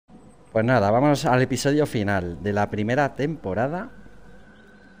Pues nada, vamos al episodio final de la primera temporada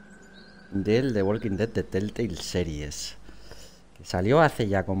del The Walking Dead de Telltale Series, que salió hace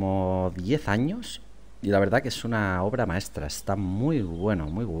ya como 10 años y la verdad que es una obra maestra. Está muy bueno,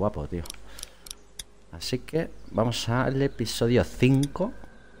 muy guapo, tío. Así que vamos al episodio 5.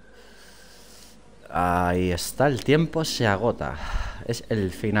 Ahí está, el tiempo se agota. Es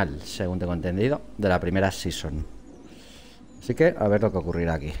el final, según tengo entendido, de la primera season. Así que a ver lo que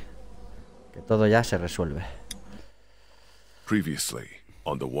ocurrirá aquí. Que todo ya se resuelve. Previously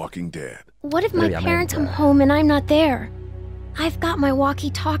on The Walking Dead. What if my parents come home and I'm not there? I've got my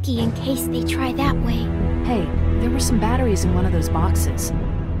walkie-talkie in case they try that way. Hey, there were some batteries in one of those boxes.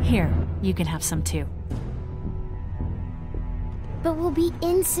 Here, you can have some too. But we'll be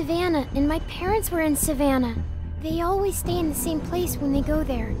in Savannah, and my parents were in Savannah. They always stay in the same place when they go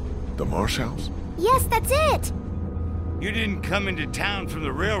there. The Marsh House? Yes, that's it! You didn't come into town from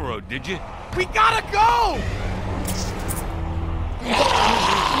the railroad, did you? We gotta go!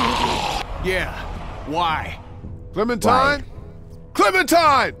 Yeah, why? Clementine?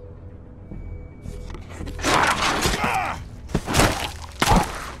 Clementine!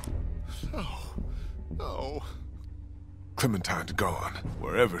 No. Clementine's gone.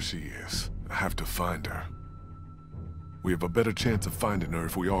 Wherever she is, I have to find her. We have a better chance of finding her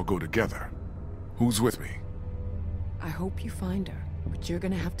if we all go together. Who's with me? I hope you find her, but you're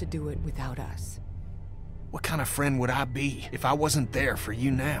gonna have to do it without us. What kind of friend would I be if I wasn't there for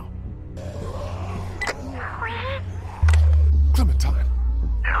you now? Clementine.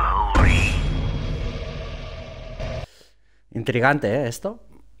 Intrigante, ¿eh? Esto.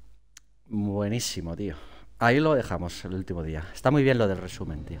 Buenísimo, tío. Ahí lo dejamos el último día. Está muy bien lo del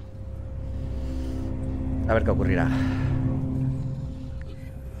resumen, tío. A ver qué ocurrirá.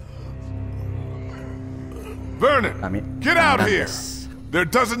 Vernon, get out here! There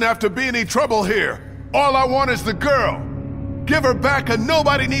doesn't have to be any trouble here. All I want is the girl. Give her back and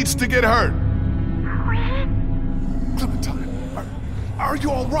nobody needs to get hurt. Clementine, are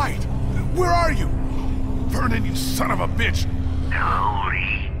you all right? Where are you? Vernon, you son of a bitch.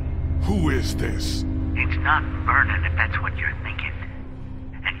 Cody. Who is this? It's not Vernon if that's what you're thinking.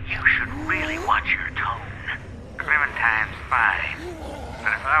 And you should really watch your tone. Clementine's fine.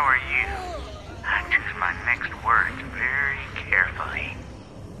 But if I were you, I'd choose my next words very carefully.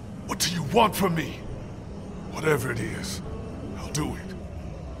 What do you want from me? Whatever it is, I'll do it.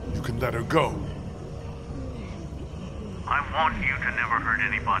 You can let her go. I want you to never hurt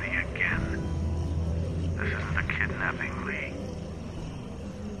anybody again. This isn't a kidnapping, Lee.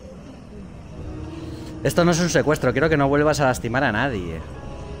 Esto no es un secuestro. Quiero que no vuelvas a lastimar a nadie.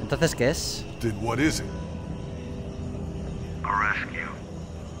 Entonces, ¿qué es? Then what is it? A rescue.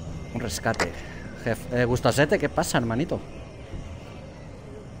 Un rescate. Jefe, Gustosete, ¿qué pasa, hermanito?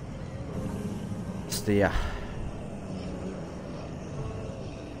 Hostia.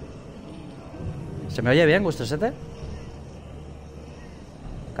 ¿Se me oye bien, Gustosete?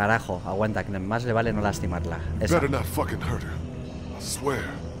 Carajo, aguanta, que más le vale no lastimarla. Esa. Better not fucking hurt her. I swear.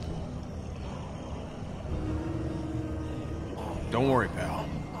 Don't worry, pal.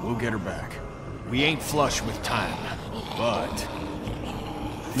 We'll get her back. We ain't flush with time, but...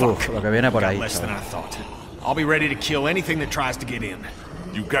 Uf, lo que viene por ahí. Less than I thought. I'll be ready to kill anything that tries to get in.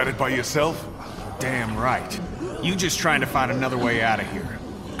 You got it by yourself? Damn right. You just trying to find another way out of here.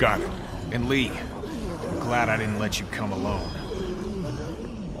 Got it. And Lee, I'm glad I didn't let you come alone.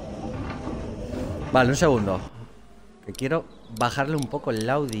 Vale, un segundo. Que quiero bajarle un poco el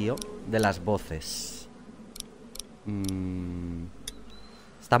audio de las voces.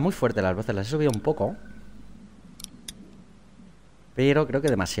 Está muy fuerte las voces. Las he subido un poco. Pero creo que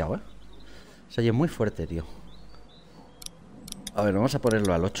demasiado, ¿eh? Se oye muy fuerte, tío. A ver, vamos a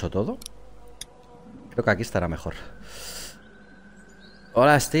ponerlo al 8 todo. Creo que aquí estará mejor.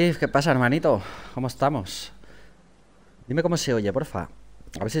 Hola, Steve. ¿Qué pasa, hermanito? ¿Cómo estamos? Dime cómo se oye, porfa.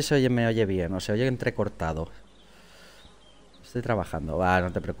 A ver si se oye, me oye bien. O se oye entrecortado. Estoy trabajando. Va,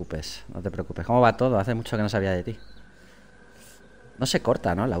 no te preocupes. No te preocupes. ¿Cómo va todo? Hace mucho que no sabía de ti. No se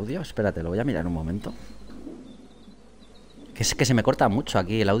corta, ¿no? El audio. Espérate, lo voy a mirar un momento. Que es que se me corta mucho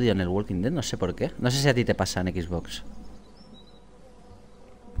aquí el audio en el Walking Dead. No sé por qué. No sé si a ti te pasa en Xbox.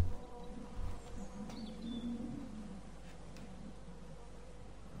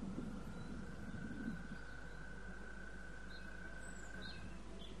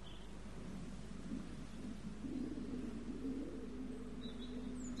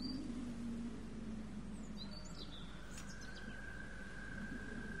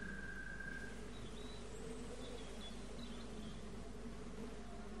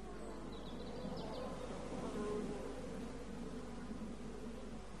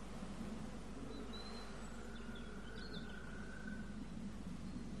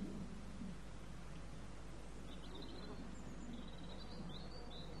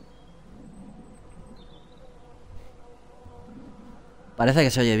 Parece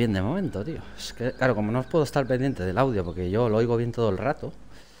que se oye bien de momento, tío. Es que, claro, como no puedo estar pendiente del audio porque yo lo oigo bien todo el rato.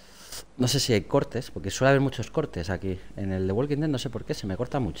 No sé si hay cortes, porque suele haber muchos cortes aquí. En el de Walking Dead no sé por qué, se me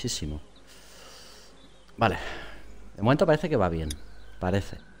corta muchísimo. Vale. De momento parece que va bien.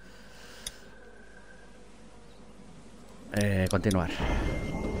 Parece. Continuar.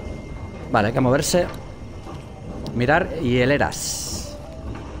 Vale, hay que moverse. Mirar y hileras.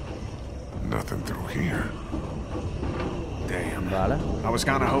 Nothing through here. Damn. Vale. I was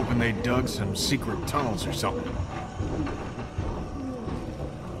kinda hoping they dug some secret tunnels or something.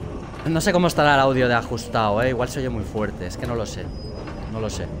 No sé cómo estará el audio de ajustado, igual se oye muy fuerte. Es que no lo sé. No lo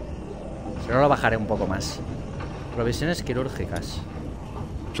sé. Si no lo bajaré un poco más. Provisiones quirúrgicas.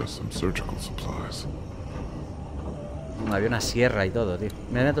 Just some surgical supplies. Había una sierra y todo, tío.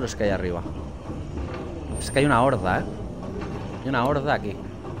 Mira los que hay arriba. Es que hay una horda, Hay una horda aquí.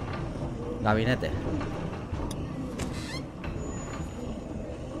 Gabinete.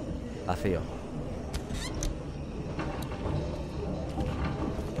 Vacío.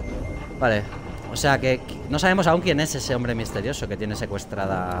 Vale. O sea que no sabemos aún quién es ese hombre misterioso que tiene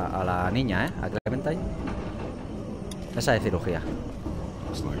secuestrada a la niña, A Clementine. Esa de cirugía.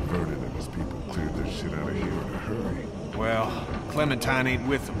 Looks like Vernon and his people cleared their shit out of here in a hurry. Well, Clementine ain't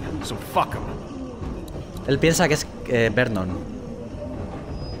with them, so fuck them. Él piensa que es Vernon.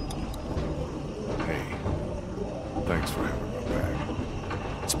 Hey, thanks for having my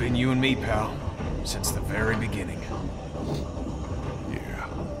back. It's been you and me, pal, since the very beginning. Yeah.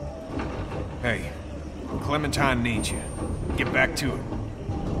 Hey, Clementine needs you. Get back to it.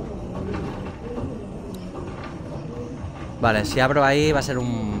 Vale, si abro ahí va a ser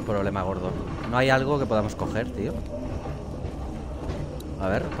un problema gordo. No hay algo que podamos coger, tío. A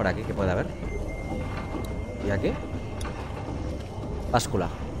ver, por aquí, ¿qué puede haber? ¿Y aquí? Báscula.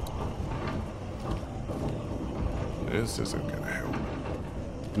 This isn't gonna help.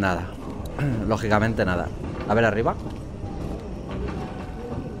 Nada. Lógicamente nada. A ver arriba.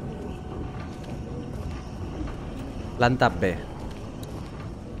 Planta B.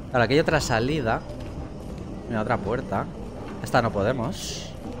 Ahora, aquí hay otra salida. Mira, otra puerta. Esta no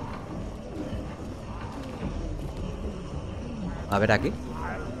podemos. A ver aquí.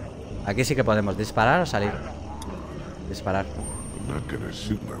 Aquí sí que podemos disparar o salir. Disparar. I'm not gonna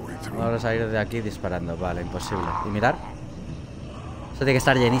shoot my way through. Vamos a salir de aquí disparando. Vale, imposible. Y mirar. Esto tiene que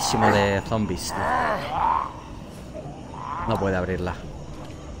estar llenísimo de zombies, tío. No puede abrirla.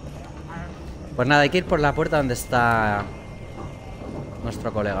 Pues nada, hay que ir por la puerta donde está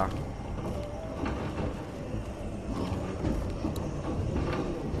nuestro colega.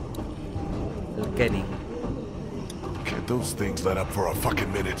 El Kenny. Can't those things let up for a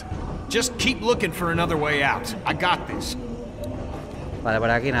fucking minute? Just keep looking for another way out. I got this. Vale, por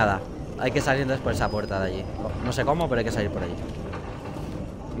aquí nada. Hay que salir entonces por esa puerta de allí. No sé cómo, pero hay que salir por allí.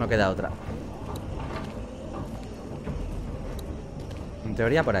 No queda otra. En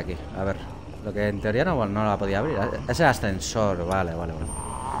teoría por aquí. A ver. Lo que en teoría no la podía abrir. Es el ascensor. Vale.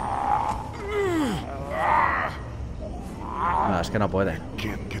 No, es que no puede.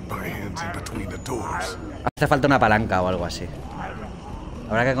 Can't get my hands in between the doors. Hace falta una palanca o algo así.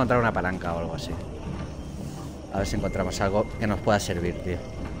 Habrá que encontrar una palanca o algo así. A ver si encontramos algo que nos pueda servir, tío.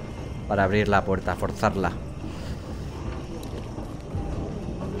 Para abrir la puerta, forzarla.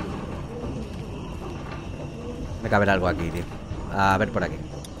 Tiene que haber algo aquí, tío. A ver por aquí.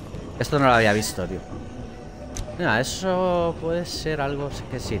 Esto no lo había visto, tío. Mira, eso puede ser algo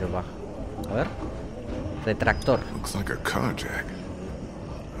que sirva. A ver. Retractor. Looks like a car jack.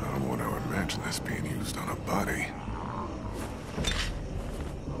 I don't want to imagine this being used on a body.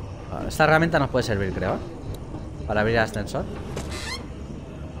 Vale, esta herramienta nos puede servir, creo. Para abrir el ascensor.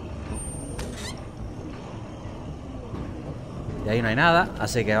 Y ahí no hay nada,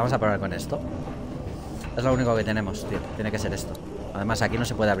 así que vamos a probar con esto. Es lo único que tenemos, tío. Tiene que ser esto. Además aquí no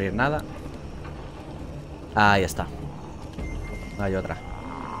se puede abrir nada. Ahí está. No hay otra.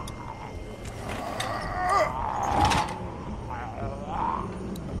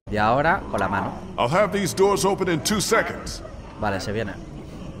 Y ahora con la mano. I'll have these doors open in 2 seconds. Vale, se viene.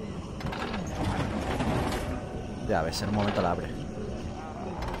 Ya ves, en un momento la abre.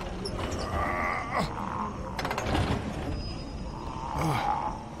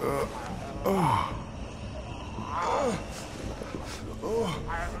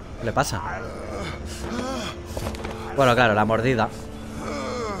 ¿Qué le pasa? Bueno, claro, la mordida.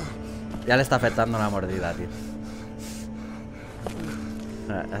 Ya le está afectando la mordida, tío.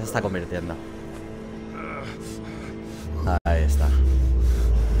 Ya se está convirtiendo. Ahí está.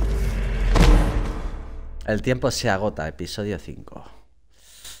 El tiempo se agota, episodio 5.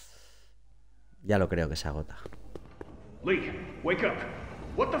 Ya lo creo que se agota. Lee, wake up.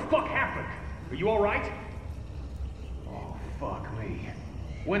 What the fuck happened? Are you alright? Oh, fuck me.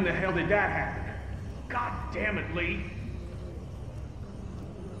 When the hell did that happen? God damn it, Lee.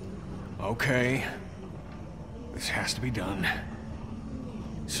 Okay. This has to be done.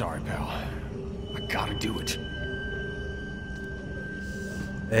 Sorry, pal. I gotta do it.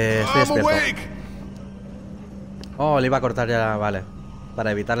 Estoy despierto. Oh, le iba a cortar ya, vale.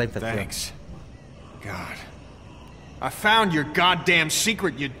 Para evitar la infección. Thanks. God. I found your goddamn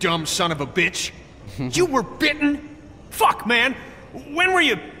secret, you dumb son of a bitch. You were bitten? Fuck, man. When were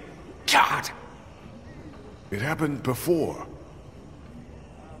you... God. It happened before.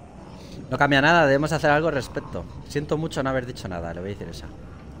 No cambia nada, debemos hacer algo al respecto. Siento mucho no haber dicho nada, le voy a decir esa.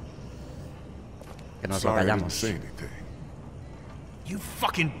 Que nos lo callamos. You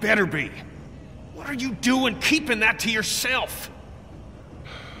fucking better be. What are you doing keeping that to yourself?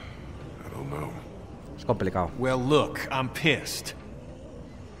 I don't know. Es complicado. Well, look, I'm pissed.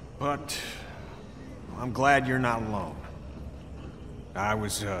 But I'm glad you're not alone. I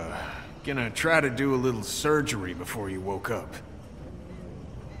was, gonna try to do a little surgery before you woke up.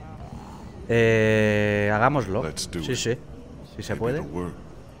 Hagámoslo. Sí, sí. Si se puede.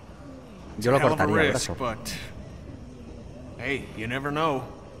 Yo lo cortaría el brazo. Hey, you never know.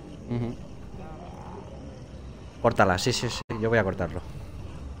 Córtala, sí, sí, sí. Yo voy a cortarlo.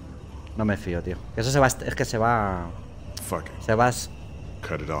 No me fío, tío. Eso se va, es que se va. Se va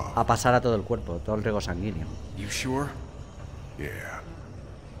a pasar a todo el cuerpo, todo el riego sanguíneo. You sure? Yeah.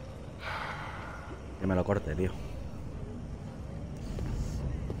 Que me lo corte, tío.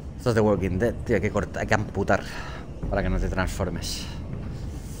 Esto es de Walking Dead, tío. Hay que cortar, hay que amputar para que no te transformes.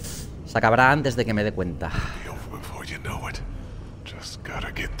 Se acabará antes de que me dé cuenta.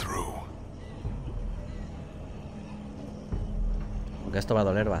 Aunque esto va a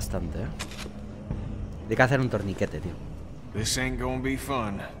doler bastante, ¿eh? Hay que hacer un torniquete, tío. This ain't gonna be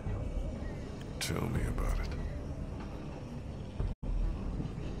fun. Tell me about it.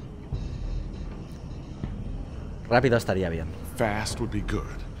 Rápido estaría bien. Fast would be good.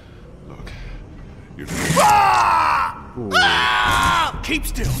 Look, you're... Keep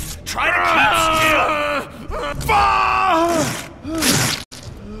still. Try to keep still.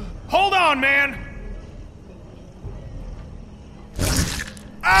 Hold on, man.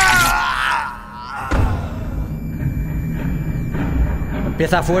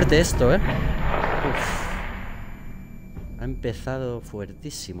 Empieza fuerte esto, ¿eh? Uf. Ha empezado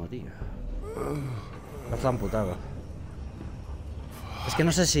fuertísimo, tío. Está amputado. Es que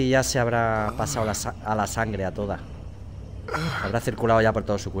no sé si ya se habrá pasado a la sangre a toda. Habrá circulado ya por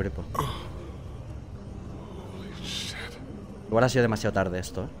todo su cuerpo. Igual ha sido demasiado tarde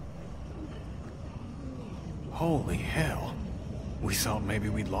esto, ¿eh? Holy hell. We thought maybe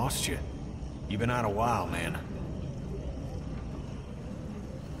we'd lost you. You've been out a while, man.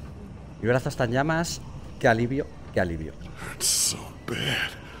 Mi brazo está en llamas. Qué alivio, qué alivio. It's so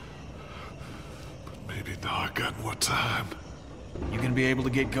bad. But maybe now I got more time. You gonna be able to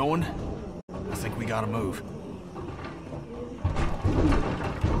get going? I think we gotta move.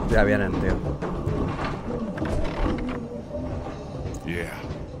 Ya vienen, tío. Yeah.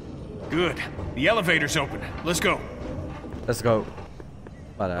 Good. The elevator's open. Let's go. Let's go.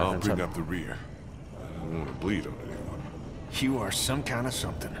 Vale, I'll bring up the rear. I don't want to bleed on anyone. You are some kind of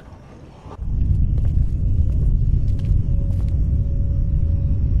something.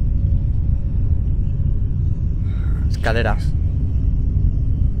 Escalera.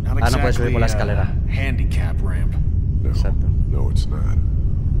 Ah, no puedes subir por la escalera. Handicap ramp. No, exacto. No, it's not.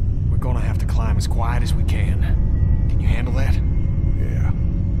 We're gonna have to climb as quiet as we can. Can you handle that? Yeah.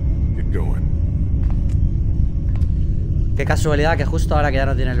 Get going. Qué casualidad que justo ahora que ya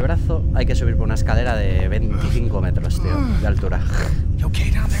no tiene el brazo hay que subir por una escalera de 25 metros, tío, de altura. You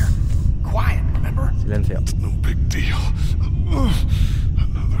okay down there? Quiet, remember? Silencio. It's no big deal.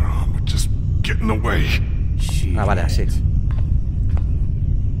 Another arm would just get in the way. Ah, vale, así.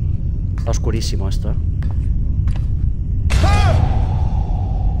 Está oscurísimo esto, ¿eh?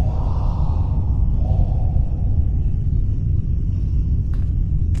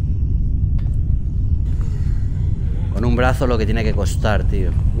 Con un brazo lo que tiene que costar, tío.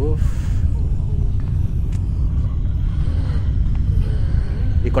 Uf.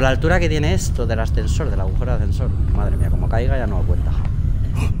 Y con la altura que tiene esto del ascensor, del agujero de ascensor. Madre mía, como caiga ya no lo cuenta.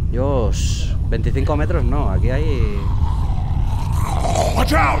 Dios, 25 metros no, aquí hay...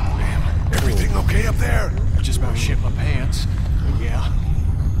 Watch out! Everything okay up there? Just about shit my pants. Yeah.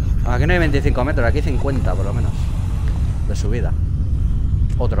 Aquí no hay 25 metros, aquí hay 50 por lo menos. De subida.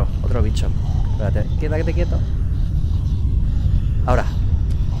 Otro bicho. Espérate, quédate quieto. Ahora.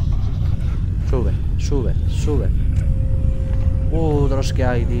 Sube, sube, sube. De los que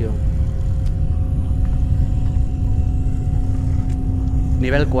hay, tío.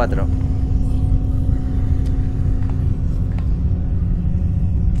 Nivel 4.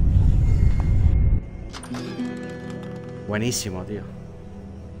 Buenísimo, tío.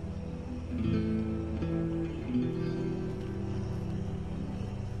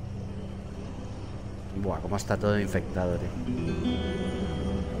 Buah, cómo está todo infectado, tío.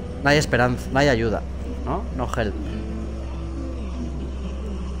 No hay esperanza, no hay ayuda, ¿no? No help.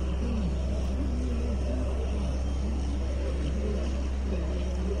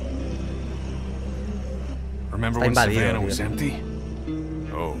 Remember Está when invadido, Savannah tío. was empty?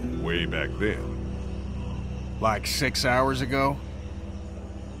 Oh, way back then. Like 6 hours ago?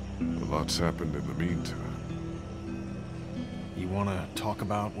 A lot's happened in the meantime. You wanna talk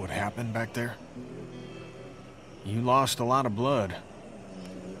about what happened back there? You lost a lot of blood.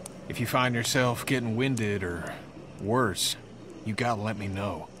 If you find yourself getting winded or worse, you gotta let me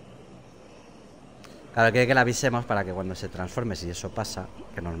know. Claro, quiere que le avisemos para que cuando se transforme, si eso pasa,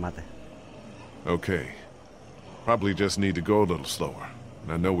 que nos mate. Okay. Probably just need to go a little slower.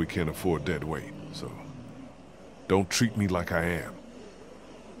 And I know we can't afford dead weight, so... Don't treat me like I am.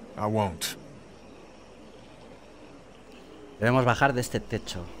 I won't. Debemos bajar de este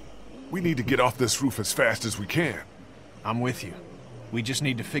techo. We need to get off this roof as fast as we can. I'm with you. We just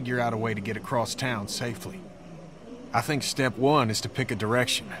need to figure out a way to get across town safely. I think step 1 is to pick a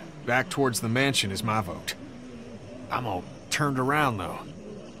direction. Back towards the mansion is my vote. I'm all turned around, though.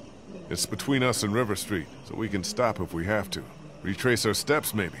 It's between us and River Street, so we can stop if we have to. Retrace our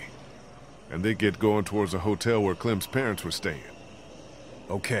steps, maybe. And they get going towards a hotel where Clem's parents were staying.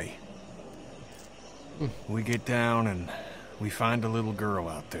 Okay. We get down and we find a little girl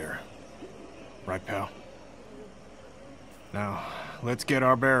out there. Right, pal? Now, let's get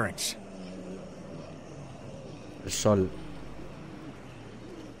our bearings. El sol.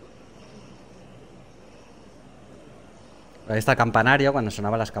 Ahí está el campanario cuando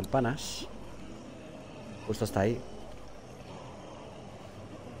sonaban las campanas. Justo está ahí.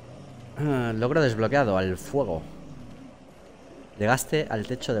 Logro desbloqueado al fuego. Llegaste al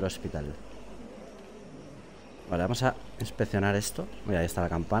techo del hospital. Vale, vamos a inspeccionar esto. Mira, ahí está la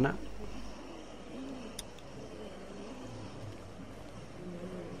campana.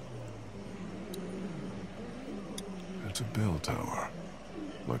 It's a bell tower,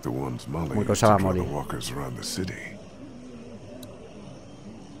 like the ones Molly Muy used cosa to va a draw the morir. walkers around the city.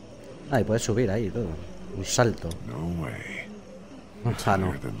 Ah, y puedes subir ahí todo. Un salto. No way. Ah, no.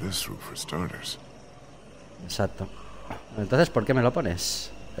 Higher than this roof for starters. Exacto. Entonces, ¿por qué me lo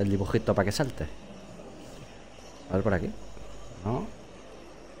pones? El dibujito para que salte. A ver por aquí. ¿No?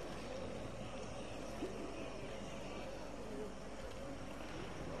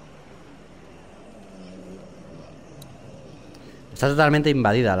 Está totalmente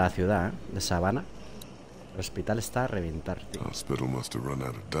invadida la ciudad, ¿eh? De Savannah. El hospital está a reventar, tío. Hospital must have run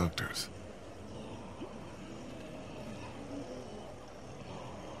out of doctors.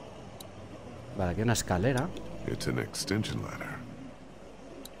 Vale, aquí hay una escalera. It's an extension ladder.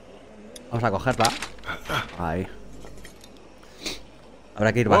 Vamos a cogerla. Ahí.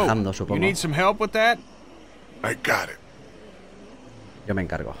 Habrá que ir Whoa, bajando, you supongo. need some help with that? I got it. Yo me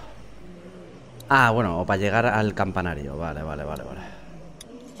encargo. Ah, bueno, o para llegar al campanario. Vale, vale, vale, vale.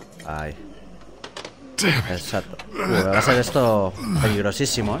 Ahí. Exacto. Va a ser esto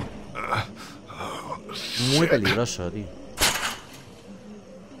peligrosísimo, ¿eh? Muy peligroso, tío.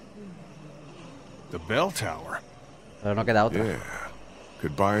 The bell tower. Pero no queda otra. Yeah.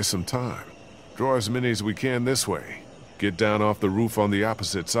 Could buy us some time. Draw as many as we can this way. Get down off the roof on the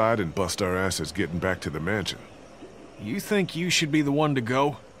opposite side and bust our asses getting back to the mansion. You think you should be the one to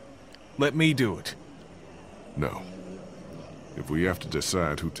go? Let me do it. No. If we have to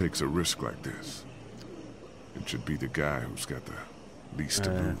decide who takes a risk like this, it should be the guy who's got the least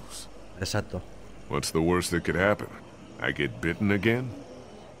to lose. Exacto. What's the worst that could happen? I get bitten again?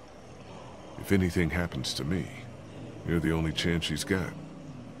 If anything happens to me, you're the only chance she's got.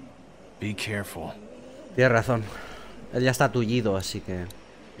 Be careful. Tienes razón. Él ya está tullido, así que...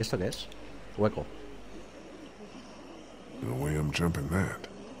 ¿Y esto qué es? Hueco. No way I'm jumping that.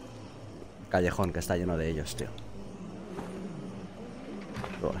 Callejón que está lleno de ellos, tío.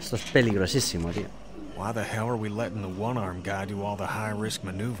 Oh, esto es peligrosísimo, tío. Why the hell are we letting the one-armed guy do all the high-risk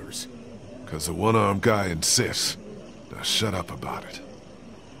maneuvers? Because the one-armed guy insists. Now shut up about it.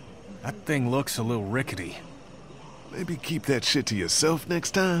 That thing looks a little rickety. Maybe keep that shit to yourself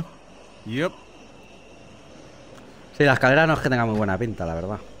next time? Yep. Sí, la escalera no es que tenga muy buena pinta, la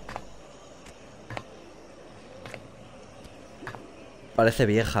verdad. Parece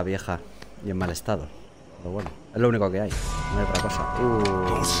vieja, vieja. Y en mal estado. Pero bueno, es lo único que hay. No hay otra cosa.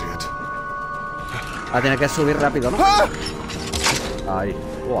 Oh, shit. Ah, tiene que subir rápido, ¿no? Ahí.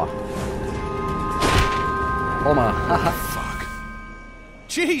 Uah. Toma. Fuck.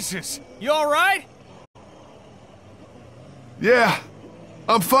 Jesus, you all right? Yeah,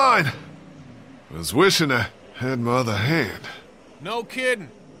 I'm fine. I was wishing I had my other hand. No kidding.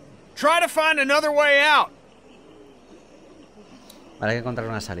 Try to find another way out. Vale, hay que encontrar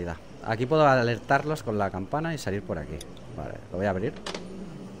una salida. Aquí puedo alertarlos con la campana y salir por aquí. Vale, lo voy a abrir.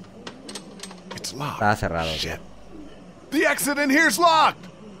 It's locked. Está cerrado, tío. Shit. The exit in here's locked.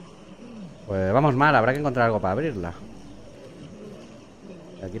 Pues vamos mal, habrá que encontrar algo para abrirla.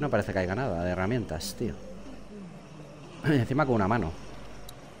 Y aquí no parece que haya nada de herramientas, tío. Y encima con una mano.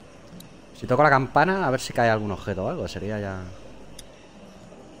 Si toco la campana, a ver si cae algún objeto o algo. Sería ya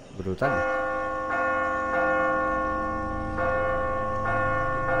brutal.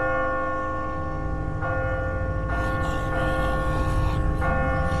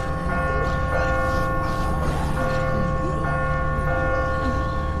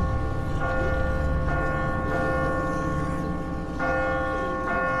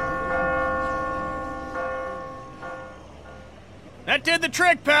 That did the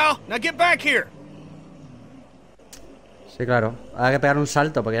trick, pal. Now get back here. Sí, claro. Hay que pegar un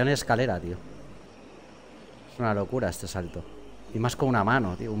salto porque ya no hay escalera, tío. Es una locura este salto. Y más con una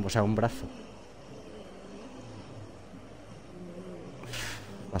mano, tío. O sea, un brazo.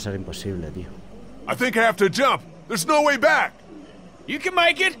 Va a ser imposible, tío. I think I have to jump. There's no way back. You can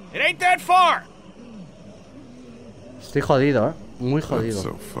make it. It ain't that far. Estoy jodido, ¿eh? Muy I'm jodido.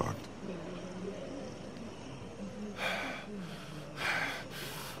 so fucked.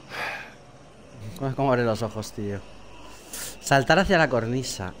 ¿Cómo abre los ojos, tío? Saltar hacia la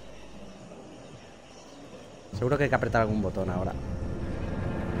cornisa. Seguro que hay que apretar algún botón ahora.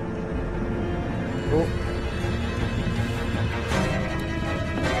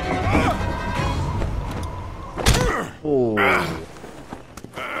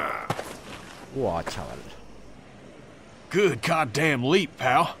 Chaval. Good goddamn leap,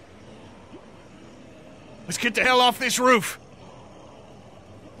 pal. Let's get the hell off this roof.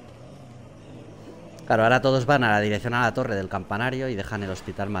 Claro, ahora todos van a la dirección a la torre del campanario y dejan el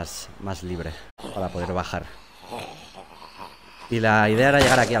hospital más libre para poder bajar. Y la idea era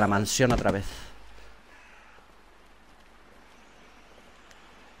llegar aquí a la mansión otra vez.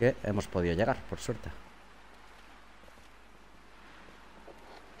 Que hemos podido llegar, por suerte.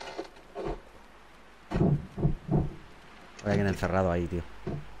 Hay alguien encerrado ahí, tío.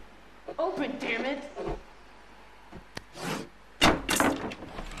 Open, damn it.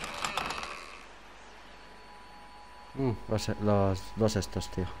 Los dos estos,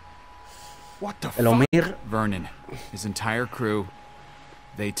 tío. What the El fuck? Omir. Vernon, his entire crew,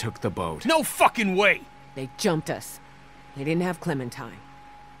 they took the boat. No fucking way. They jumped us. They didn't have Clementine.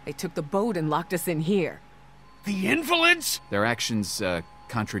 They took the boat and locked us in here. The invalids? Their actions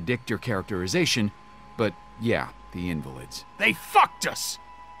contradict your characterization, but yeah, the invalids. They fucked us.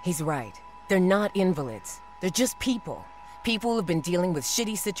 He's right. They're not invalids. They're just people. People who've been dealing with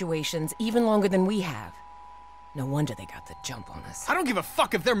shitty situations even longer than we have. No wonder they got the jump on us. I don't give a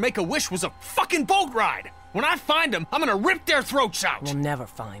fuck if their Make-A-Wish was a fucking boat ride. When I find them, I'm gonna rip their throats out. We'll never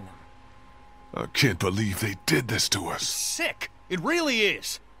find them. I can't believe they did this to us. Sick. It really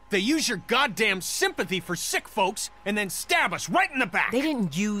is. They use your goddamn sympathy for sick folks and then stab us right in the back. They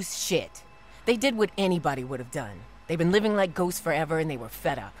didn't use shit. They did what anybody would have done. They've been living like ghosts forever and they were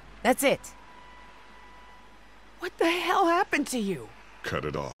fed up. That's it. What the hell happened to you? Cut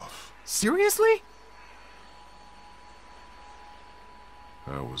it off. Seriously?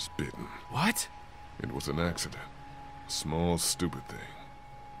 I was bitten. What? It was an accident. A small, stupid thing.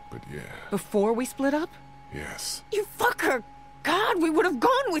 But yeah, Before we split up? yes. You fucker! God, we would have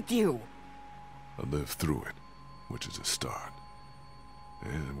gone with you! I lived through it, which is a start.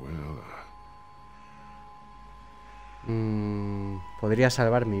 And, well, Podría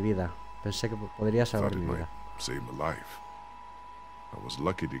salvar mi vida. Pensé que podría I salvar thought it mi might vida. save my life. I was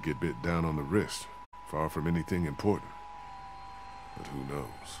lucky to get bit down on the wrist, far from anything important. But who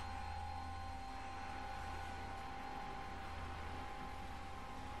knows?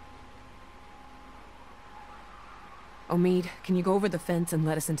 Omid, can you go over the fence and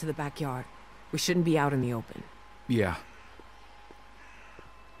let us into the backyard? We shouldn't be out in the open. Yeah.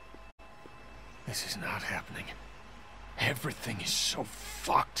 This is not happening. Everything is so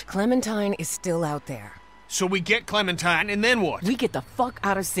fucked. Clementine is still out there. So we get Clementine, and then what? We get the fuck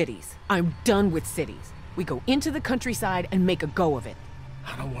out of cities. I'm done with cities. We go into the countryside and make a go of it.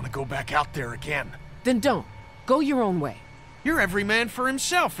 I don't want to go back out there again. Then don't. Go your own way. You're every man for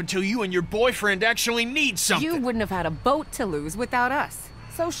himself until you and your boyfriend actually need something. You wouldn't have had a boat to lose without us.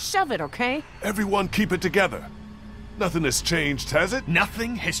 So shove it, okay? Everyone keep it together. Nothing has changed, has it?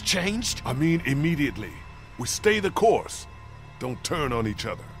 Nothing has changed? I mean, immediately. We stay the course. Don't turn on each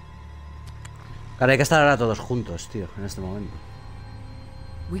other. Claro, hay que estar ahora todos juntos, tío, en este momento.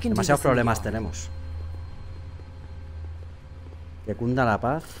 Demasiados problemas tenemos. Que cunda la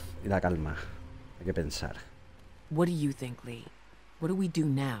paz y la calma. Hay que pensar. What do you think, Lee? What do we do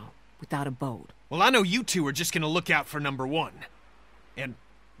now, without a boat? Well, I know you two are just gonna look out for number one. And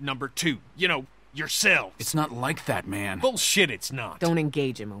number two, you know, yourselves. It's not like that, man. Bullshit, it's not. Don't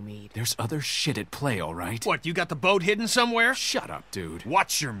engage him, Omid. There's other shit at play, all right? What, you got the boat hidden somewhere? Shut up, dude.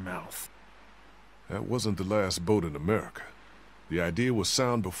 Watch your mouth. That wasn't the last boat in America. The idea was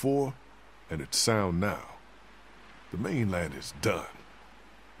sound before, and it's sound now. The mainland is done.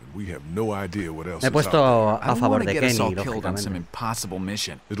 And we have no idea what else Me he is out puesto there. a favor de get us all Kenny, killed on some lógicamente. impossible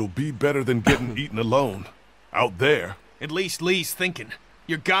mission. It'll be better than getting eaten alone. Out there. At least Lee's thinking.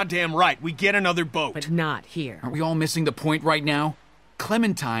 You're goddamn right. We get another boat. But not here. Aren't we all missing the point right now?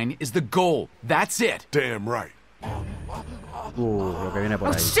 Clementine is the goal. That's it. Damn right. Lo que viene por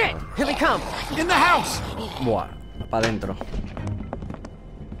Oh ahí. shit! Here they come! In the house! Buah, pa' dentro.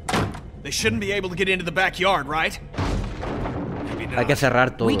 They shouldn't be able to get into the backyard, right? Maybe not. Hay que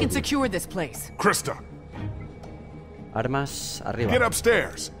cerrar todo. We can tío. secure this place. Krista, Armas arriba. get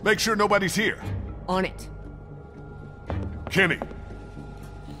upstairs. Make sure nobody's here. On it. Kenny,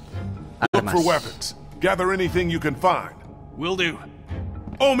 look Armas. for weapons. Gather anything you can find. Will do.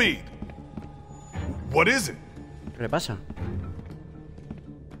 Omid! What is it? ¿Qué le pasa?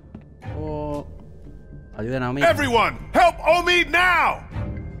 Oh, ayuden a Omid. Everyone, help Omid now!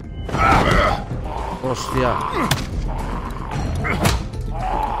 Hostia.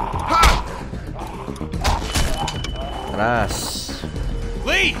 Atrás.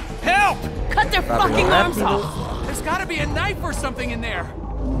 Lee, help! Cut their fucking arms rápido. off! There's gotta be a knife or something in there.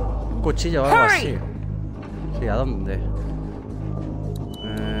 Un cuchillo o algo así. Sí, ¿a dónde?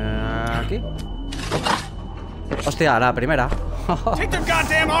 Aquí. Hostia, a la primera. Take their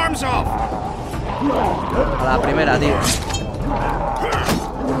goddamn arms off! A la primera, tío.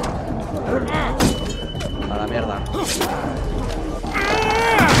 A la mierda.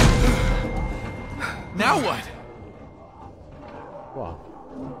 Now what? Wow.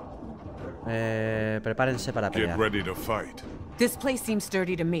 Prepárense para Get pelear. ready to fight. This place seems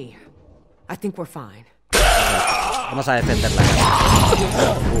sturdy to me. I think we're fine. Vamos a defenderla.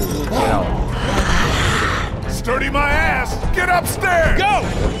 Cuidado. Sturdy my ass! Get upstairs! Go!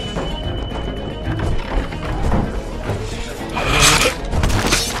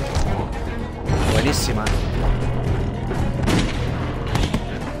 Buenísima.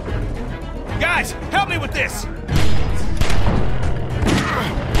 Guys, help me with this!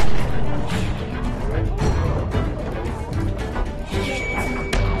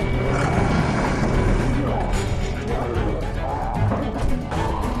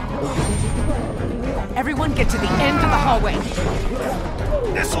 Everyone get to the end of the hallway.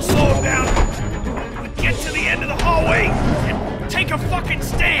 This'll slow him down. We get to the end of the hallway and take a fucking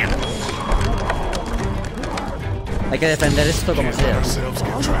stand. Hay que defender esto como Can't let sea. ourselves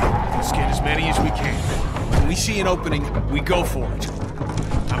get trapped. Let's get as many as we can. When we see an opening, we go for it.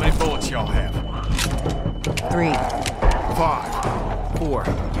 How many bullets y'all have? 3. 5. 4.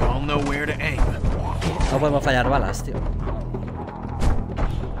 Y'all know where to aim. No podemos fallar balas, tío.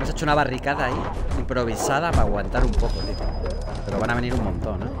 Hemos hecho una barricada ahí, improvisada, para aguantar un poco, tío. Pero van a venir un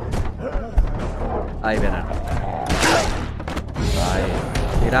montón, ¿eh? Ahí vienen. Ahí.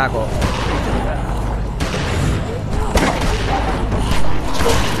 Tiraco.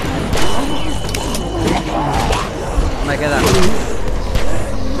 No me quedan.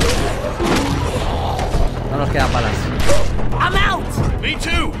 No nos quedan balas. I'm out! Me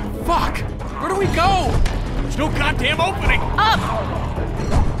too! Fuck! Where do we go? There's no goddamn opening! Up!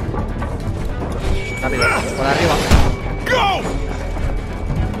 Rápido, por arriba. Go!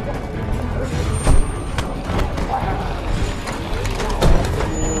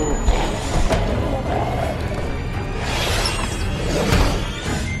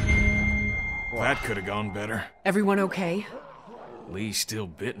 That could have gone better. Everyone okay? Lee's still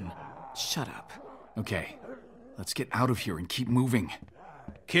bitten. Shut up. Okay, let's get out of here and keep moving.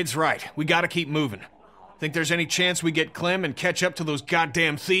 Kid's right. We gotta keep moving. Think there's any chance we get Clem and catch up to those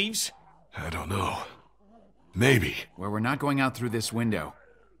goddamn thieves? I don't know. Maybe. Where we're not going out through this window.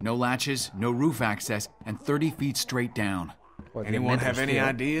 No latches, no roof access, and 30 feet straight down. Anyone have any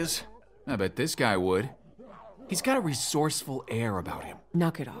ideas? I bet this guy would. He's got a resourceful air about him.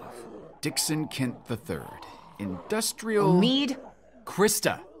 Knock it off. Dixon Kent III, industrial... Mead?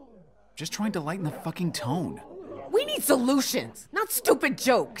 Krista. Just trying to lighten the fucking tone. We need solutions, not stupid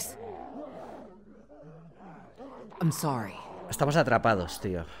jokes. I'm sorry. Estamos atrapados,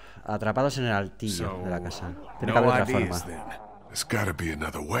 tío. Atrapados en el altillo de la casa. Tiene que No haber otra ideas, forma. then. There's gotta be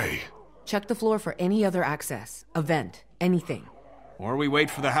another way. Check the floor for any other access. A vent. Anything. Or we wait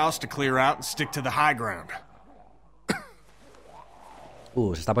for the house to clear out and stick to the high ground. Se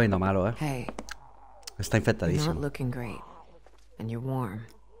está poniendo malo, ¿eh? Hey, Está you're infectadísimo. not looking great. And you're warm.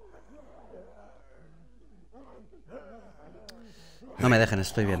 No me dejen,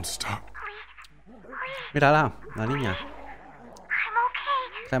 estoy bien. Stop. Mírala, la niña. I'm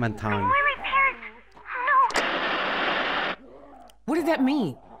okay. Clementine. Where are my parents? No. What did that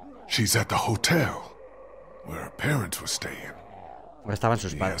mean? She's at the hotel where her parents were staying. Porque estaban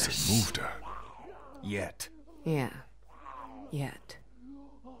sus He padres. hasn't moved her. Yet. Yeah. Yet.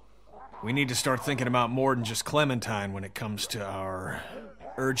 We need to start thinking about more than just Clementine when it comes to our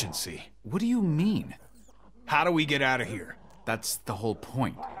urgency. What do you mean? How do we get out of here? That's the whole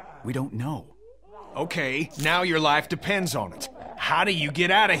point. We don't know. Okay, now your life depends on it. How do you get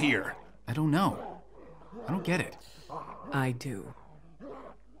out of here? I don't know. I don't get it. I do.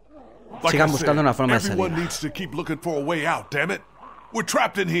 Like Sigan I said, buscando una forma de everyone salir. needs to keep looking for a way out, damn it. We're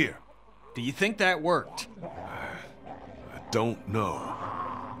trapped in here. Do you think that worked? I don't know.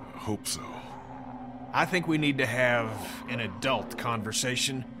 I hope so. I think we need to have an adult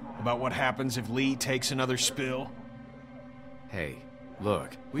conversation about what happens if Lee takes another spill. Hey,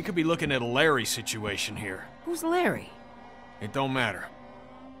 look. We could be looking at a Larry situation here. Who's Larry? It don't matter.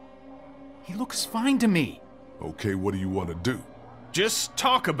 He looks fine to me. Okay, what do you want to do? Just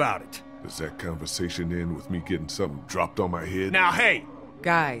talk about it. Does that conversation end with me getting something dropped on my head? Now, hey!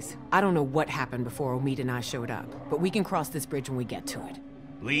 Guys, I don't know what happened before Omid and I showed up, but we can cross this bridge when we get to it.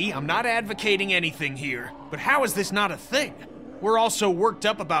 Lee, I'm not advocating anything here, but how is this not a thing? We're all so worked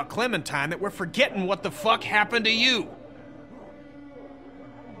up about Clementine that we're forgetting what the fuck happened to you.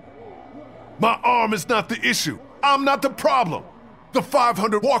 My arm is not the issue. I'm not the problem. The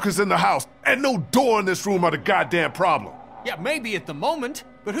 500 walkers in the house and no door in this room are the goddamn problem. Yeah, maybe at the moment,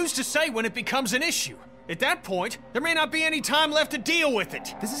 but who's to say when it becomes an issue? At that point, there may not be any time left to deal with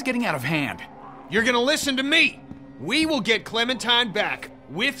it. This is getting out of hand. You're gonna listen to me. We will get Clementine back,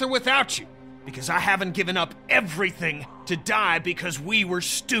 with or without you, because I haven't given up everything to die because we were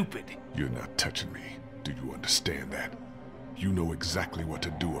stupid. You're not touching me. Do you understand that? You know exactly what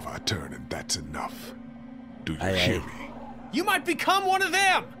to do if I turn, and that's enough. Do you hear me? You might become one of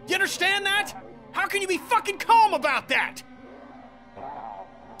them. You understand that? How can you be fucking calm about that?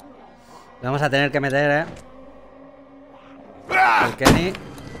 Vamos a tener que meter, el Kenny.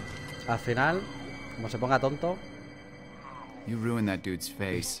 Al final, como se ponga tonto. You ruined that dude's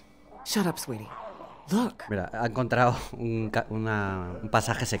face. Shut up, sweetie. Look. Mira, ha encontrado un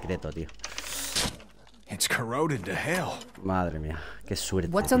pasaje secreto, tío. It's corroded to hell. Madre mía, qué suerte.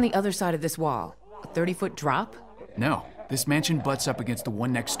 What's on the other side of this wall? A 30-foot drop? No, this mansion butts up against the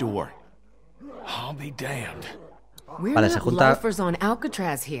one next door. I'll be damned. We're Vale, se not junta- loafers on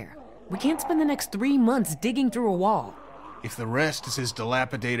Alcatraz here. We can't spend the next 3 months digging through a wall. If the rest is as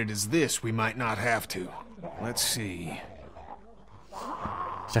dilapidated as this, we might not have to. Let's see.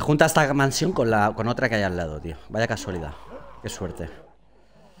 Se junta esta mansión con otra que hay al lado, tío. Vaya casualidad. Qué suerte.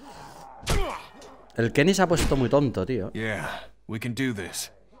 El Kenny se ha puesto muy tonto, tío. Yeah, we can do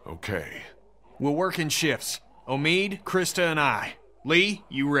this. Okay. We'll work in shifts. Omid, Krista, and I. Lee,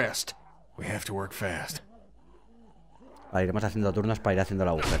 you rest. We have to work fast. Vale, iremos haciendo turnos para ir haciendo el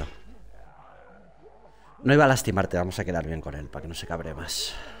agujero. No iba a lastimarte, vamos a quedar bien con él, para que no se cabre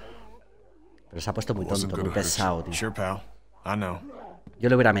más. Pero se ha puesto muy tonto, muy pesado, tío. Sure, pal. I know. Yo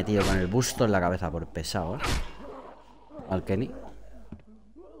le hubiera metido con el busto en la cabeza por pesado, al Kenny.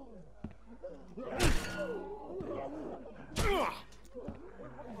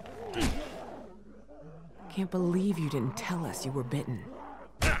 Can't believe you didn't tell us you were bitten.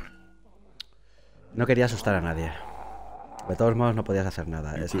 No quería asustar a nadie. De todos modos no podías hacer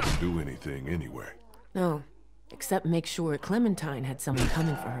nada. You couldn't do anything anyway. No, except make sure Clementine had someone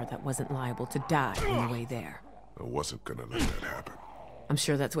coming for her that wasn't liable to die on the way there. I wasn't gonna let that happen. I'm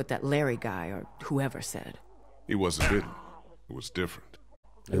sure that's what that Larry guy or whoever said. He wasn't bitten. It was different.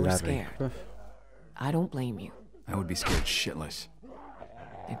 You were Larry. scared. I don't blame you. I would be scared shitless.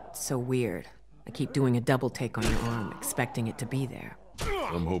 It's so weird. I keep doing a double take on your arm, expecting it to be there.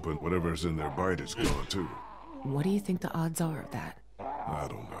 I'm hoping whatever's in their bite is gone too. What do you think the odds are of that? I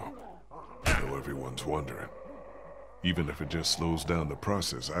don't know. I know everyone's wondering. Even if it just slows down the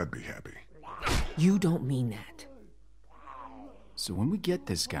process, I'd be happy. You don't mean that. So when we get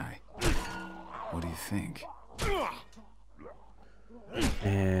this guy, what do you think?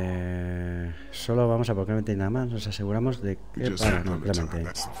 Solo vamos a por Clementine nada más. Nos aseguramos de que... Just Para, have no, another time. Clementine.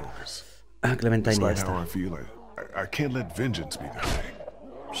 That's the focus. Clementine It's ya like how está. I feel. I can't let vengeance be the thing.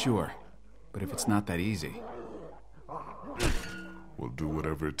 Sure, but if it's not that easy. We'll do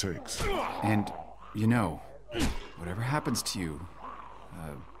whatever it takes. And, you know, whatever happens to you,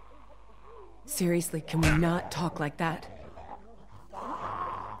 Seriously, can we not talk like that?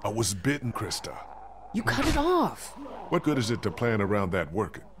 I was bitten, Krista. You cut it off. What good is it to plan around that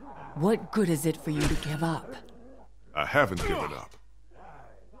working? What good is it for you to give up? I haven't given up.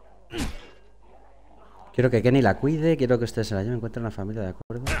 Quiero que Kenny la cuide, quiero que ustedes se la lleven, encuentren una familia, ¿de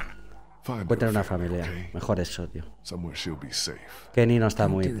acuerdo? Find Encuentren her una family, familia. okay? Mejor eso, tío. Somewhere she'll be safe. Kenny no está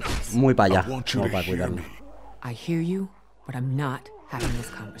muy para allá, I want you como to para hear cuidarlo. me. I hear you, but I'm not having this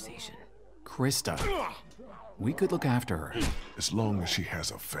conversation. Krista, we could look after her. As long as she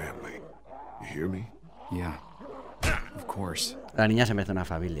has a family. You hear me? Yeah, of course. La niña se merece una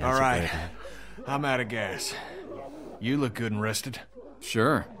familia. All se right. puede. I'm out of gas. You look good and rested.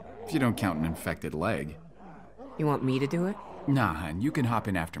 Sure, if you don't count an infected leg. You want me to do it? Nah, hun, you can hop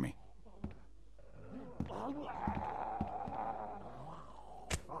in after me.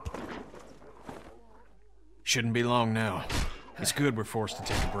 Shouldn't be long now. It's good we're forced to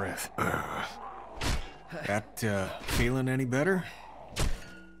take a breath. That, feeling any better?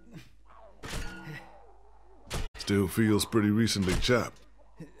 Still feels pretty recently chopped.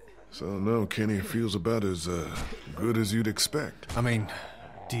 So no, Kenny feels about as good as you'd expect. I mean,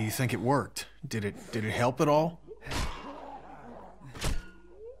 do you think it worked? Did it help at all?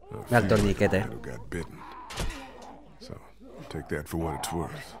 Al torniquete. Got bitten. So take that for what it's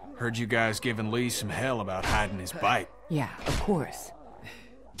worth. Heard you guys giving Lee some hell about hiding his bite. Yeah, of course.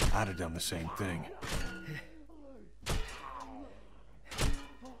 I'd have done the same thing.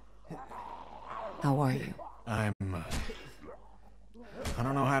 How are you? I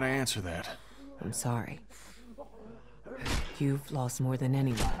don't know how to answer that. I'm sorry. You've lost more than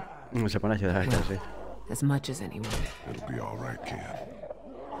anyone. Se pone a ayudar, sí. As much as anyone. It'll be all right, Ken.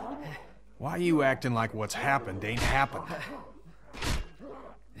 Why are you acting like what's happened ain't happened?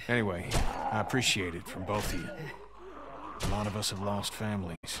 Anyway, I appreciate it from both of you. A lot of us have lost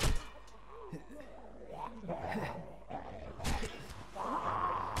families.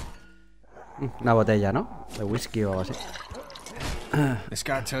 Una botella, ¿no? De whisky o algo así. This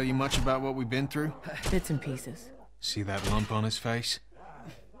guy tell you much about what we've been through? Bits and pieces. See that lump on his face?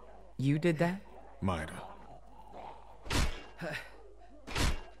 You did that? Mida.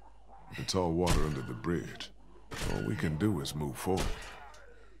 It's all water under the bridge. All we can do is move forward.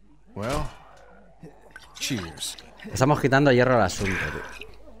 Well, cheers. Estamos quitando hierro al asunto, tío.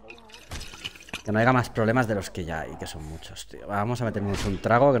 Que no haya más problemas de los que ya hay, que son muchos, tío. Vamos a meternos un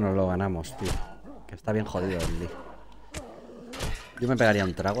trago que nos lo ganamos, tío. Que está bien jodido el Lee. Yo me pegaría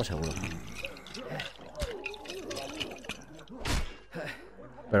un trago, seguro.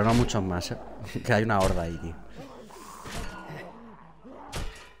 Pero no muchos más, que hay una horda ahí, tío.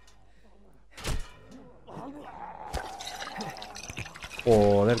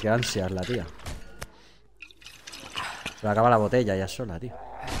 Joder, qué ansias la tía. Se le acaba la botella ya sola, tío.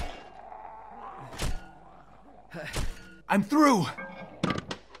 I'm through!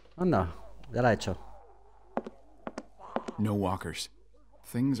 Anda, ya la he hecho. No walkers.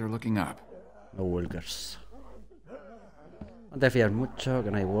 Things are looking up. No walkers. No te fías mucho,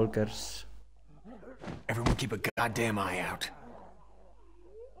 que no hay walkers. Everyone keep a goddamn eye out.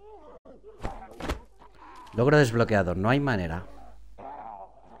 Logro desbloqueado, no hay manera.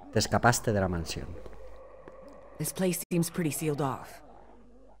 Te escapaste de la mansión. This place seems pretty sealed off.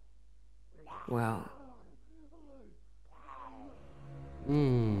 Well...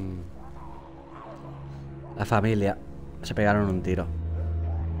 La familia. Se pegaron un tiro.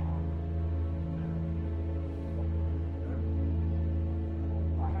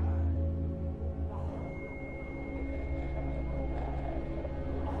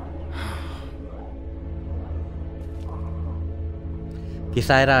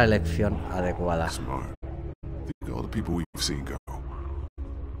 Quizá era la elección adecuada. Smart. Think of all the people we've seen go.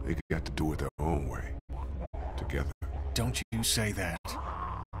 They got to do it their own way. Together. Don't you say that.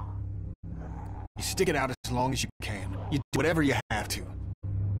 You stick it out as long as you can. You do whatever you have to.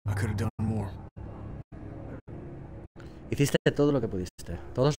 I could have done more. Hiciste todo lo que pudiste.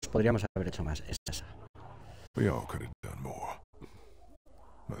 Todos podríamos haber hecho más. Es esa. We all could have done more.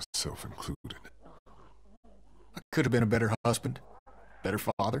 Myself included. I could have been a better husband, better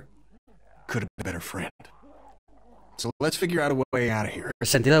father, could have been a better friend. So let's figure out a way out of here. El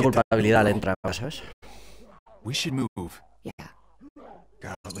sentido de culpabilidad le entra, ¿sabes? We should move. Yeah.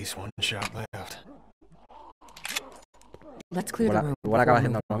 Got at least one shot left. Let's clear the room. Igual acaba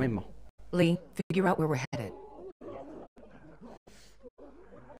haciendo lo mismo. Lee, figure out where we're headed.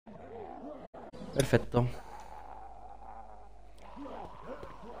 Perfecto.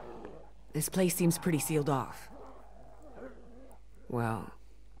 This place seems pretty sealed off. Well...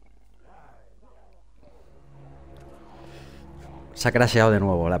 Se ha crasheado de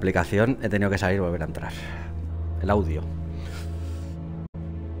nuevo la aplicación. He tenido que salir y volver a entrar. El audio.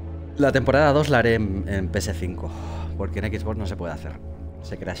 La temporada 2 la haré en PS5. Porque en Xbox no se puede hacer.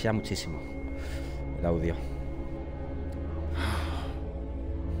 Se crashea muchísimo el audio.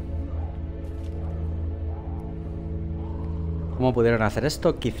 ¿Cómo pudieron hacer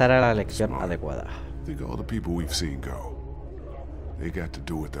esto? Quizá era la elección adecuada. Think of all the people we've seen go. They got to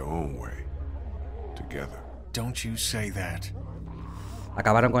do it their own way. Together. Don't you say that.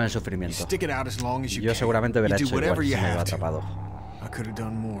 Acabaron con el sufrimiento. Stick it out as long as you Yo can. seguramente hubiera You do hecho igual whatever si you me hubiera have to. atrapado. I could have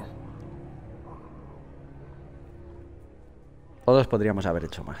done more. Todos podríamos haber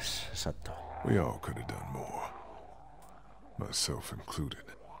hecho más. Exacto. We all could have done more. Myself included.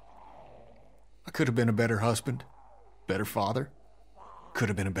 I could have been a better husband, better father, could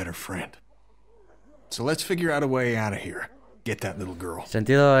have been a better friend. So let's figure out a way out of here. Get that little girl.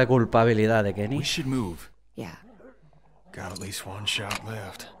 Sentido de culpabilidad de Kenny. We should move. Yeah. Got at least one shot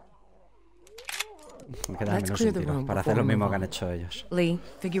left. Me queda menos un tiro para hacer lo mismo que han hecho ellos. Lee,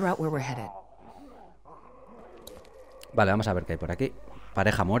 figure out where we're headed. Vale, vamos a ver qué hay por aquí.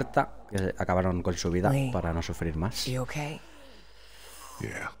 Pareja muerta, que acabaron con su vida Lee, para no sufrir más. You okay?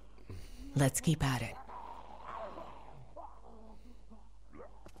 Yeah. Let's keep at it.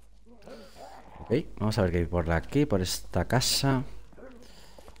 Ok, vamos a ver qué hay por aquí, por esta casa.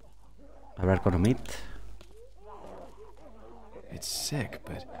 Hablar con Omid. It's sick,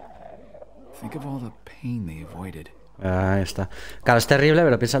 but think of all the pain they avoided. Ahí está. Claro, es terrible,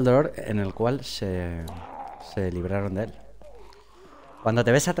 pero piensa el dolor en el cual se libraron de él. Cuando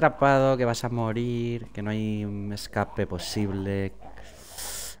te ves atrapado, que vas a morir, que no hay un escape posible,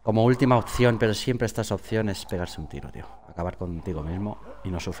 como última opción, pero siempre estas opciones, pegarse un tiro, tío. Acabar contigo mismo y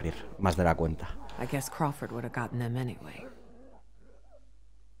no sufrir más de la cuenta. I guess Crawford would have gotten them anyway.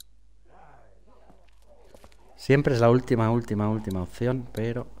 Siempre es la última opción,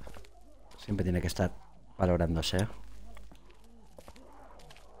 pero siempre tiene que estar valorándose.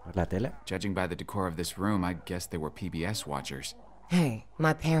 ¿Es la tele? Judging by the decor of this room, I guess they were PBS watchers. Hey,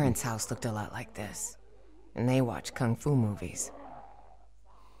 my parents' house looked a lot like this. And they watch kung fu movies.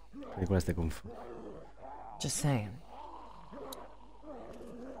 Películas de Kung Fu. Just saying.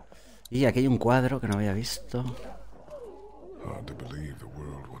 Y aquí hay un cuadro que no había visto. Hard to believe the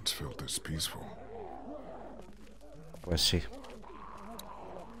world once felt this peaceful. Pues sí.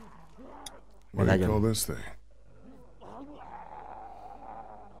 What do you call this thing?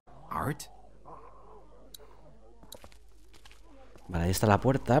 Art? Vale, ahí está la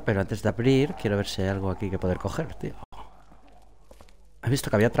puerta, pero antes de abrir quiero ver si hay algo aquí que poder coger, tío. He visto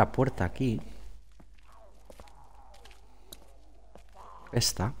que había otra puerta aquí.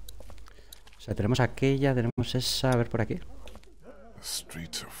 Esta. O sea, tenemos aquella, tenemos esa. A ver por aquí. The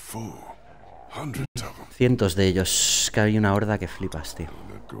streets are full. Hundreds of them. Cientos de ellos. Que hay una horda que flipas, tío.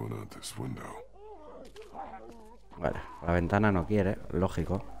 Not going out this window. Vale, la ventana no quiere,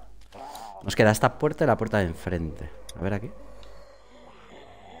 lógico. Nos queda esta puerta y la puerta de enfrente. A ver aquí.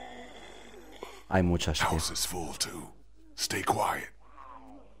 Hay muchos, tío. House is full too. Stay quiet.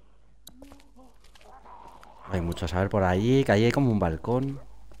 Hay muchos. A ver por allí, que allí hay como un balcón.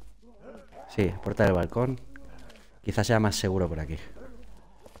 Sí, puerta del balcón. Quizás sea más seguro por aquí.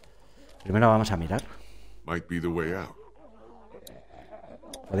 Primero vamos a mirar. Might be the way out.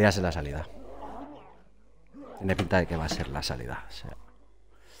 Podría ser la salida. Tiene pinta de que va a ser la salida. O sea,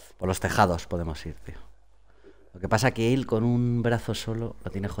 por los tejados podemos ir, tío. Lo que pasa que él con un brazo solo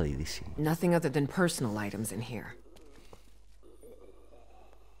lo tiene jodidísimo. Nothing other than personal items in here.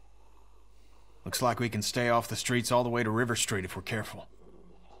 Looks like we can stay off the streets all the way to River Street if we're careful.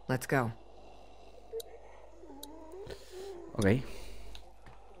 Let's go. Ok.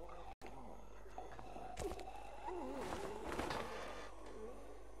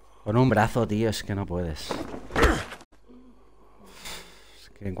 Con un brazo, tío, es que no puedes. Es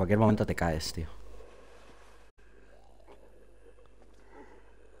que en cualquier momento te caes, tío.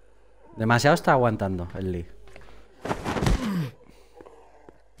 Demasiado está aguantando el Lee.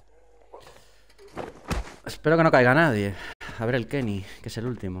 Espero que no caiga nadie. A ver el Kenny, que es el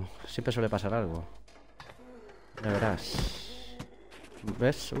último. Siempre suele pasar algo. Ya verás.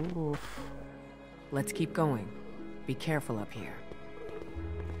 ¿Ves? Uf. Let's keep going. Be careful up here.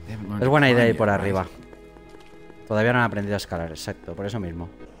 Es buena idea ir por arriba. Todavía no han aprendido a escalar, exacto, por eso mismo.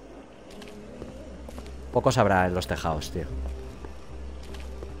 Pocos habrá en los tejados, tío.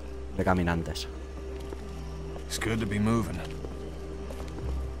 De caminantes. It's good to be moving.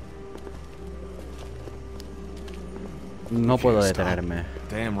 No puedo detenerme.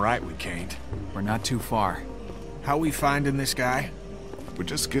 Damn right we can't. We're not too far. How we finding this guy? We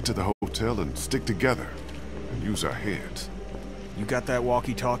just get to the hotel and stick together. And use our heads. You got that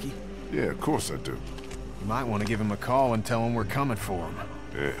walkie-talkie? Yeah, of course I do. You might want to give him a call and tell him we're coming for him.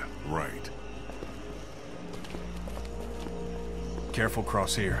 Yeah, right. Careful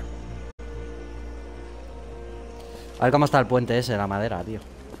cross here. A ver cómo está el puente ese, la madera, tío.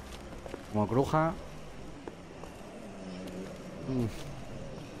 Como cruja.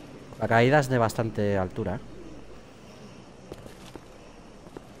 La caída es de bastante altura, ¿eh?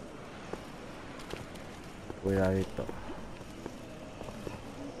 Cuidadito.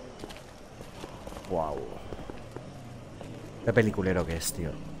 Wow. Qué peliculero que es,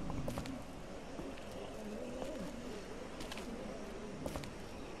 tío.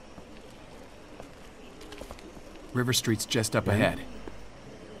 River Street's just up ahead.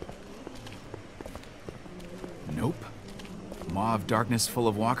 Nope. Maw of darkness full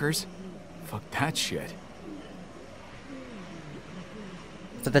of walkers? Fuck that shit.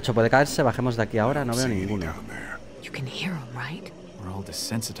 Este techo puede caerse, bajemos de aquí ahora, no veo ninguno. You can hear them, right? We're all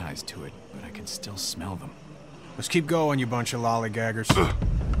desensitized to it, but I can still smell them. Let's keep going, you bunch of lollygaggers.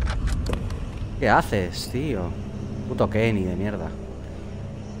 ¿Qué haces, tío? Puto Kenny de mierda.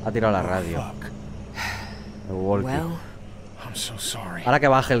 Ha tirado la radio. El walkie. Well, I'm so sorry. Ahora que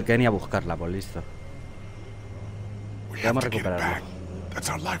baje el Kenny a buscarla, pues listo. Vamos a recuperarlo. That's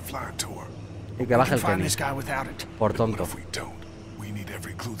our lifeline to her. Y que baje el Find Kenny. this guy without it. Por What tonto. if we don't? We need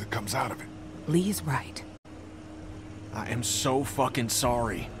every clue that comes out of it. Lee's right. I am so fucking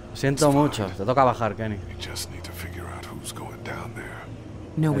sorry. Lo siento mucho, te toca bajar, Kenny. We just need to figure out who's going down there.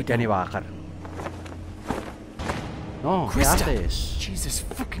 No, we El Kenny don't. va a bajar. No, ¿qué Krista. haces? Jesus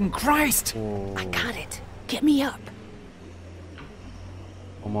fucking Christ! I got it. Get me up.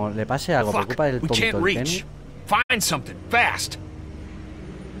 Como le pase algo por Fuck, culpa del we tonto can't el Kenny. reach. Find something, fast.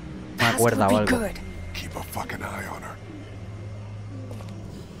 Una cuerda o would be algo. good. Keep a fucking eye on her.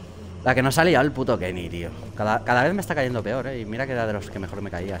 La que nos ha liado el puto Kenny, tío. Cada vez me está cayendo peor, ¿eh? Y mira que era de los que mejor me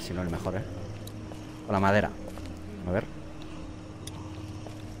caía, si no el mejor, ¿eh? Con la madera. A ver.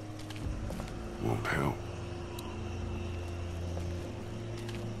 Won't help.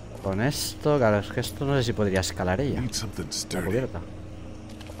 Con esto, claro, es que esto no sé si podría escalar ella. Need something La sturdy. cubierta.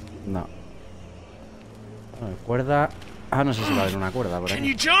 No. Bueno, cuerda. Ah, no sé si va a haber una cuerda por Can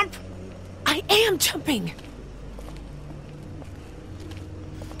you aquí. jump? I am jumping.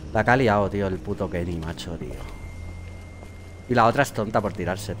 La que ha liado, tío, el puto Kenny, macho, tío. Y la otra es tonta por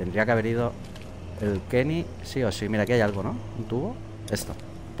tirarse. Tendría que haber ido el Kenny, sí o sí. Mira, aquí hay algo, ¿no? Un tubo. Esto.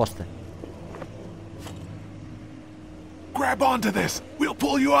 Poste. Grab onto this. We'll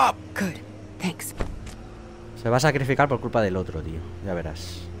pull you up. Good. Thanks. Se va a sacrificar por culpa del otro, tío. Ya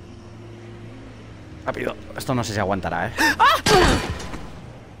verás. Rápido. Esto no sé si aguantará, ¿eh?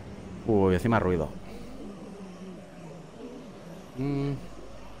 Uy, encima ruido.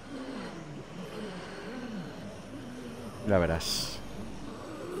 Ya verás.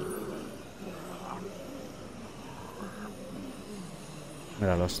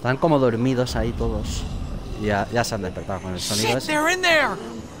 Míralos. Están como dormidos ahí todos. Y ya se han despertado con el sonido Shit, ese. they're in there!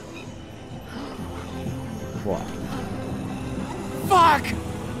 Buah. Fuck!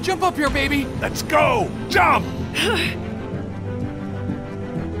 Jump up here, baby! Let's go. Jump.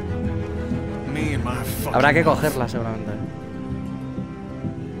 Me and my fucking Habrá que mouth. cogerla seguramente.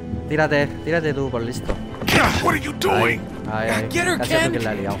 Tírate tú por listo. What are you doing? Ay, Get her, casi tú Ken. que la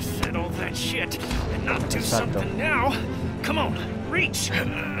ha liado. Said all that shit and not do Exacto. something now. Come on, reach.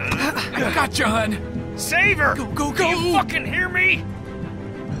 I got you, hun! Save her. Go, Do you fucking hear me?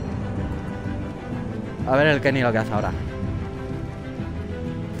 A ver el Kenny lo que hace ahora.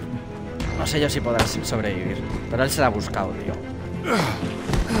 No sé yo si podrá sobrevivir, pero él se la ha buscado, tío.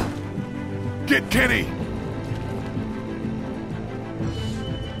 Get Kenny.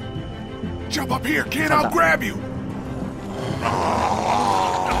 Jump up here, kid. I'll grab you.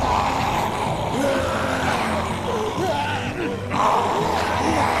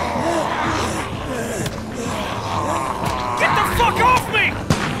 Get the fuck off me!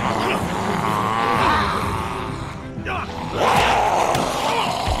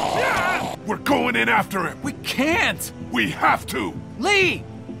 We're going in after him. We can't! We have to. Lee!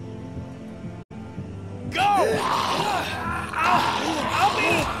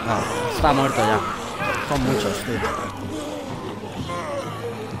 Está muerto ya. Son muchos, tío.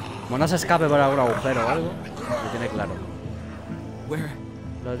 Como no se escape por algún agujero o algo, lo tiene claro. Where?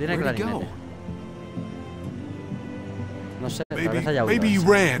 Lo tiene Where'd he clarinete. go? No sé, tal vez haya Maybe he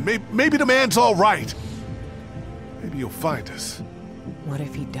huido. ran. Maybe the man's all right. Maybe he'll find us. What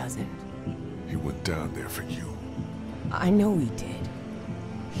if he doesn't? He went down there for you. I know he did.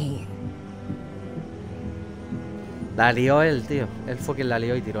 He... La lió él, tío. Él fue quien la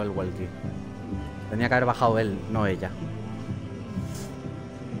lió y tiró el walkie. Tenía que haber bajado él, no ella.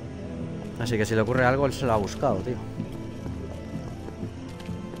 Así que si le ocurre algo, él se lo ha buscado, tío.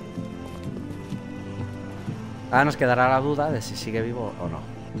 Ahora nos quedará la duda de si sigue vivo o no.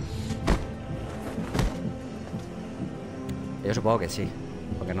 Yo supongo que sí,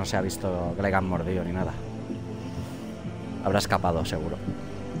 porque no se ha visto que le hayan mordido ni nada. Habrá escapado, seguro.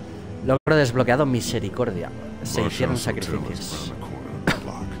 Logro desbloqueado, misericordia. Se hicieron sacrificios.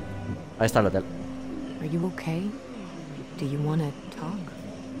 Ahí está el hotel. Are you okay? Do you want to talk?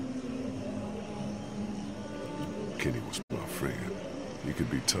 Kenny was my friend. He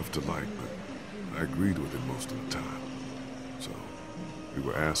could be tough to like, but I agreed with him most of the time. So, we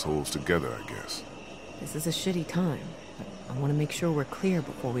were assholes together, I guess. This is a shitty time, but I want to make sure we're clear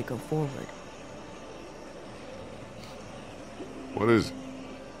before we go forward. What is it?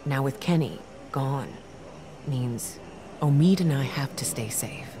 Now with Kenny gone, means Omid and I have to stay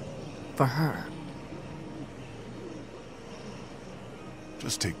safe. For her.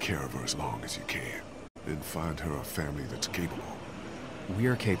 Just take care of her as long as you can. Then find her a family that's capable.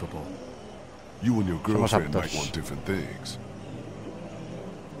 We're capable. You and your girlfriend might aptos. want different things.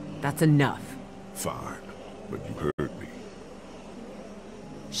 That's enough. Fine, but you heard me.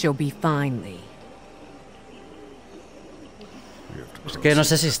 She'll be fine, Lee. We have to Es cross que no it.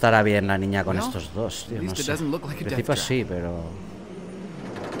 sé si estará bien la niña con No, estos dos, tío. at No least it sé. doesn't look like a En death principio trap. sí, pero...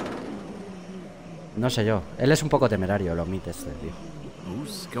 No sé yo. Él es un poco temerario, lo omite este, tío.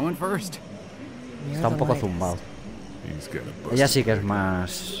 Who's going first? Está un poco zumbado. He's got a busted Ella sí que es leg.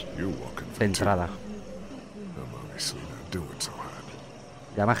 más You're walking for centrada. two. I'm obviously not doing so hot.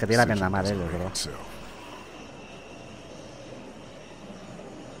 Y además que tiene la pierna Decision mal, doesn't es make verdad. itself.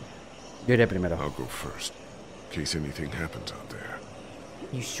 Yo iré primero. I'll go first, in case anything happens out there.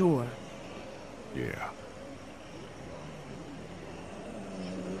 You sure? Yeah.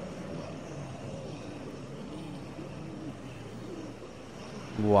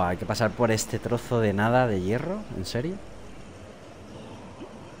 Buah, hay que pasar por este trozo de nada de hierro, ¿en serio?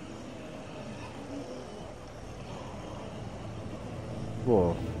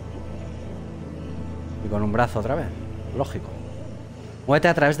 Buah. Y con un brazo otra vez, lógico. Muévete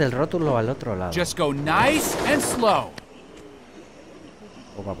a través del rótulo al otro lado. Just go nice and slow.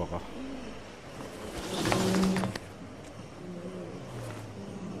 Poco a poco.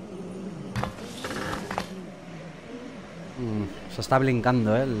 Se está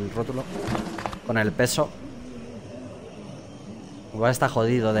blincando, el rótulo. Con el peso. Igual está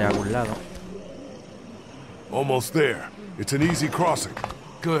jodido de algún lado. Almost there. It's an easy crossing.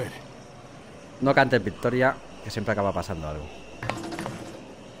 Good. No cantes victoria, que siempre acaba pasando algo.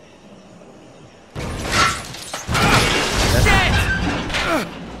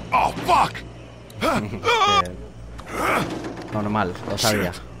 Oh, fuck! Normal, lo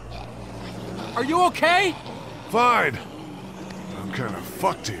sabía. Are you okay? Fine. I'm kind of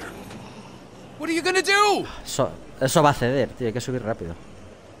fucked here. What are you gonna do? Eso va a ceder, tío, hay que subir rápido.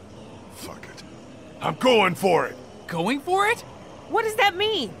 Fuck it. I'm going for it. Going for it? What does that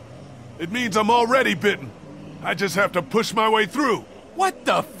mean? It means I'm already bitten. I just have to push my way through. What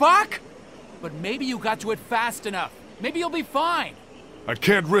the fuck? But maybe you got to it fast enough. Maybe you'll be fine. I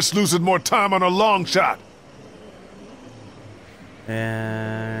can't risk losing more time on a long shot.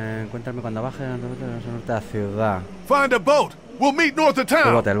 Encuéntrame cuando baje al norte de la ciudad. Find a boat. We'll meet north of El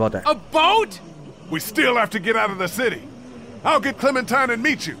town. bote, el bote. A boat? We still have to get out of the city. I'll get Clementine and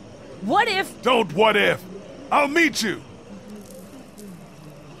meet you. What if... Don't what if. I'll meet you.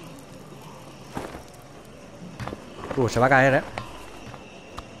 Se va a caer,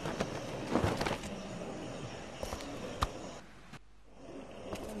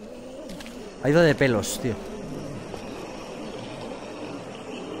 Ha ido de pelos, tío.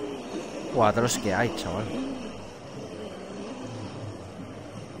 Cuatro que hay, chaval.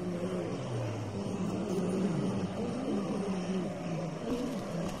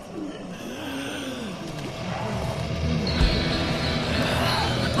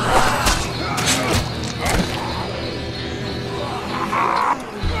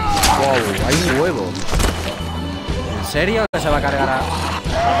 Wow, hay un huevo. ¿En serio que se va a cargar a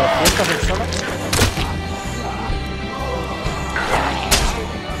 200 el solo?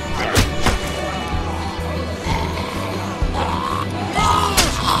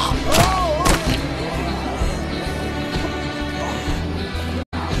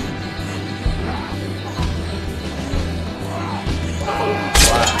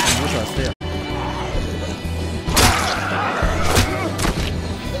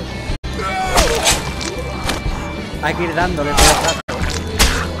 Hay que ir dándole todo el rato.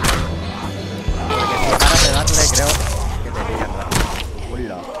 Porque si paras de darle, creo que te pillan rápido.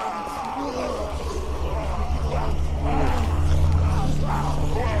 Hola.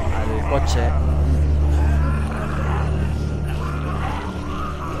 Al coche.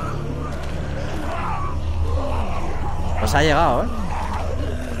 Pues ha llegado, ¿eh?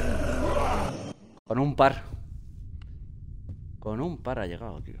 Con un par. Con un par ha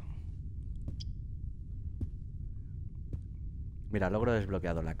llegado, tío. Mira, logro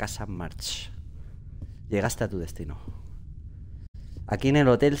desbloqueado. La casa March. Llegaste a tu destino. Aquí en el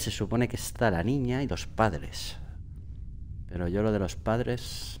hotel se supone que está la niña y los padres. Pero yo lo de los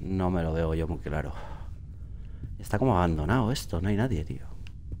padres no me lo veo yo muy claro. Está como abandonado esto. No hay nadie, tío.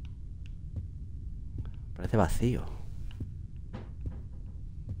 Parece vacío.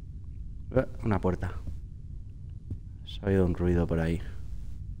 Una puerta. Se ha oído un ruido por ahí.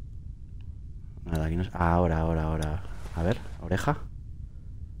 Nada, aquí no... Ahora. A ver, oreja.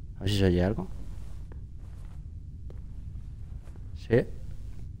 A ver si se oye algo. Sí.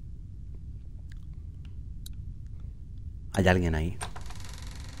 Hay alguien ahí.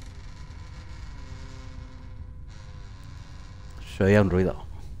 Se oía un ruido.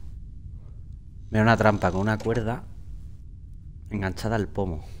 Mira, una trampa con una cuerda enganchada al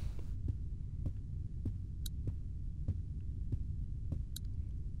pomo.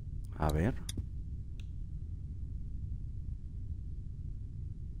 A ver.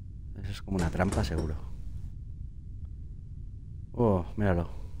 Eso es como una trampa, seguro. Oh, míralo.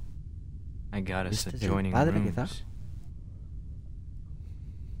 ¿Este es el padre, quizás?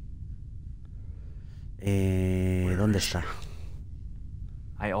 ¿Dónde está?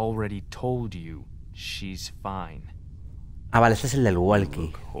 I already told you she's fine. Ah, vale, este es el del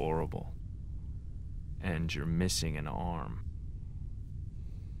walkie. Horrible. And you're missing an arm.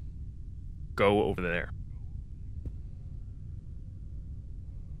 Go over there.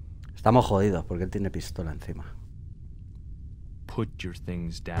 Estamos jodidos porque él tiene pistola encima. Put your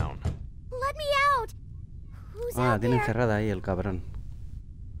things down. Let me out. Who's Ah, out tiene there? encerrada ahí el cabrón.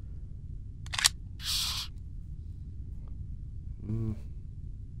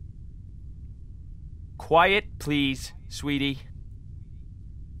 Quiet, please, sweetie.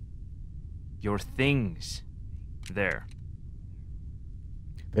 Your things. There.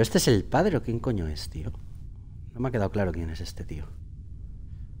 ¿Pero este es el padre o quién coño es, tío? No me ha quedado claro quién es este tío.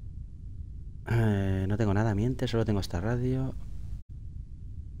 No tengo nada, miente, solo tengo esta radio.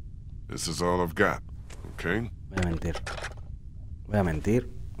 This is all I've got, okay? Voy a mentir. Voy a mentir.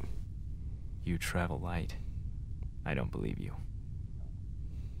 You travel light. I don't believe you.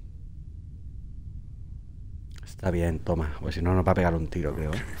 Está bien, toma. Pues si no, nos va a pegar un tiro, creo.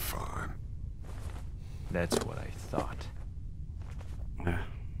 Okay, fine. That's what I thought.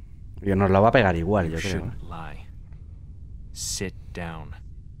 Y nos lo va a pegar igual, You yo creo. shouldn't lie. Sit down.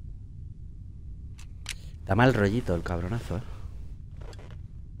 Da mal rollito el cabronazo, ¿eh?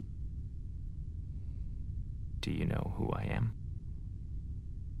 Do you know who I am?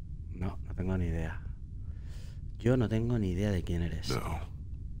 No, no tengo ni idea. Yo no tengo ni idea de quién eres. No.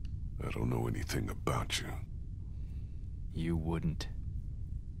 I don't know anything about you. You wouldn't.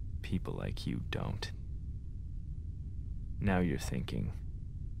 People like you don't. Now you're thinking,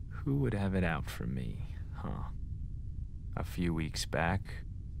 who would have it out for me, huh? A few weeks back,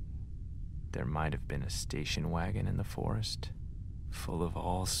 there might have been a station wagon in the forest, full of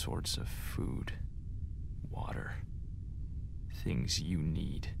all sorts of food, water, things you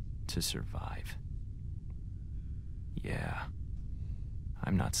need to survive. Yeah,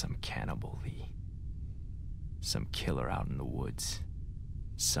 I'm not some cannibal, Lee. Some killer out in the woods.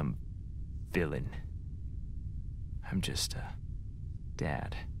 Some villain. I'm just a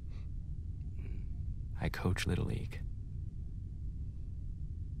dad. I coach Little League.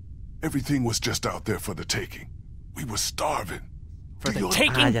 Everything was just out there for the taking. We were starving. For the you-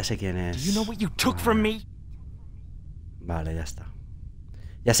 taking? Ah, ya sé quién es. Do you know what you took from me? Vale, ya está.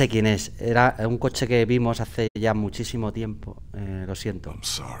 Ya sé quién es. Era un coche que vimos hace ya muchísimo tiempo. Lo siento. I'm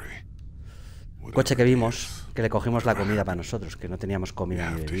sorry. Un coche que vimos, que le cogimos la comida para nosotros, que no teníamos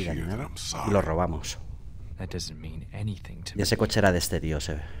comida ni bebida ni nada. Y lo robamos. That doesn't mean anything to Y ese coche era de este tío,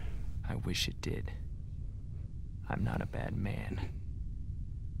 se ve. me. I wish it did. I'm not a bad man.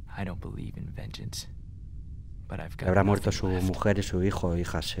 I don't believe in vengeance. But I've got Habrá muerto nothing su left. mujer y su hijo o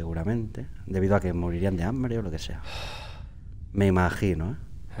hija seguramente, debido a que morirían de hambre o lo que sea. Me imagino, ¿eh?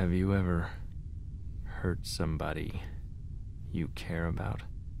 Have you ever hurt somebody you care about?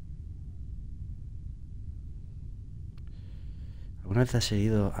 ¿Alguna vez has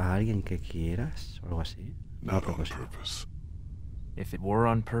herido a alguien que quieras o algo así? No a Not on propósito. purpose. If it were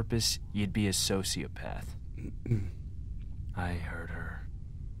on purpose, you'd be a sociopath. I hurt her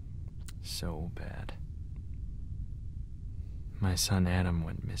so bad. My son Adam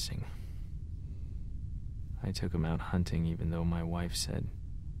went missing. I took him out hunting even though my wife said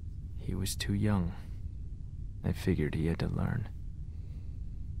he was too young. I figured he had to learn.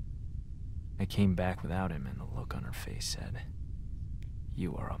 I came back without him and the look on her face said,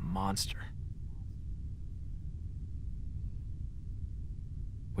 "You are a monster."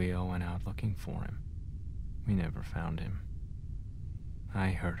 We all went out looking for him. We never found him.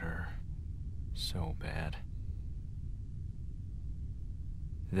 I hurt her so bad.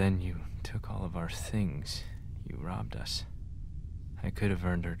 Then you took all of our things. You robbed us. I could have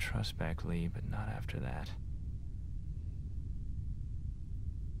earned her trust back, Lee, but not after that.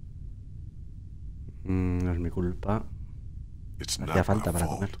 No es mi culpa. Hacía falta para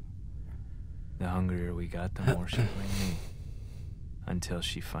comer. The hungrier we got, the more she blamed me. Until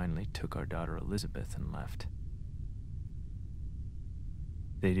she finally took our daughter Elizabeth and left.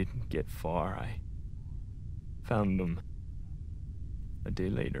 They didn't get far. I found them a day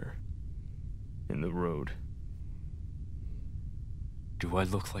later in the road. Do I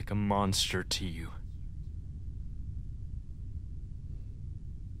look like a monster to you?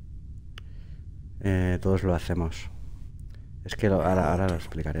 Todos lo hacemos. Es que ahora lo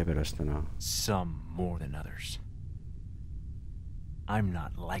explicaré, pero esto no. Some more than others. I'm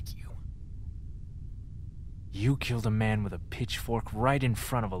not like you. You killed a man with a pitchfork right in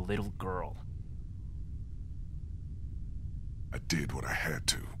front of a little girl. I did what I had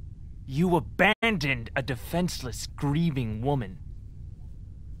to. You abandoned a defenseless, grieving woman.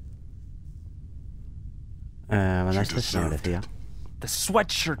 Esto se lo merecía. The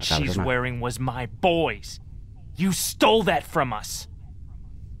sweatshirt she's wearing was my boy's. You stole that from us.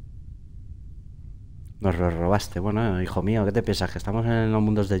 Nos lo robaste. Bueno, hijo mío, ¿qué te piensas? Que estamos en los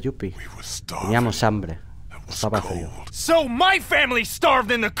mundos de Yuppie. Teníamos hambre. Estaba frío. So my family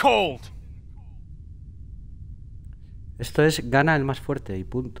starved in the cold. Esto es gana el más fuerte y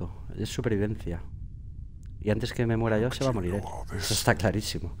punto. Es supervivencia. Y antes que me muera yo, se va a morir él. Eso está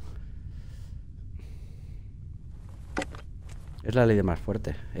clarísimo. Es la ley del más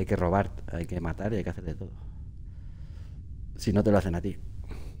fuerte. Hay que robar, hay que matar y hay que hacer de todo. Si no te lo hacen a ti.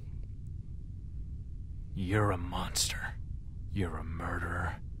 You're a monster. You're a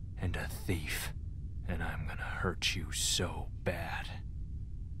murderer and a thief. And I'm gonna hurt you so bad.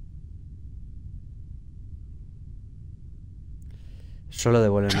 Solo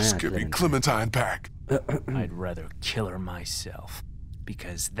devuélveme Just a give me Clementine. Clementine back. I'd rather kill her myself.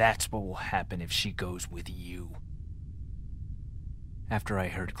 Because that's what will happen if she goes with you. After I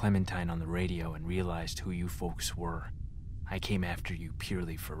heard Clementine on the radio and realized who you folks were, I came after you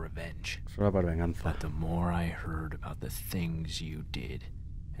purely for revenge. Solo por venganza. But the more I heard about the things you did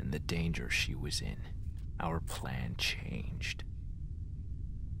and the danger she was in, our plan changed.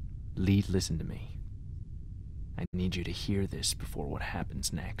 Lee, listen to me. I need you to hear this before what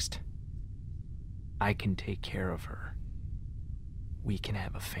happens next. I can take care of her. We can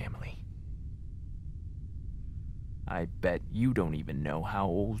have a family. I bet you don't even know how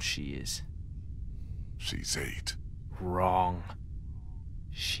old she is. She's 8. Wrong.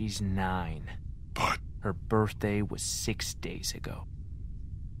 She's 9. But... her birthday was 6 days ago.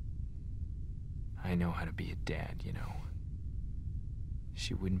 I know how to be a dad, you know.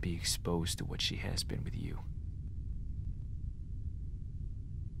 She wouldn't be exposed to what she has been with you.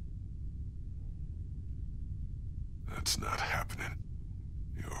 That's not happening.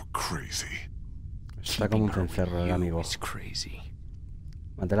 You're crazy. Está como un cencerro el amigo.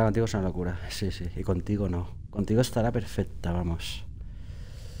 Mantenerla contigo es una locura. Sí, sí. Y contigo no. Contigo estará perfecta, vamos.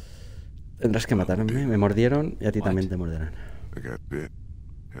 Tendrás que matarme. Me mordieron y a ti también te morderán. I got bit,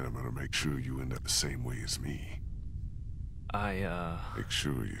 and I'm gonna make sure you end up the same way as me. Make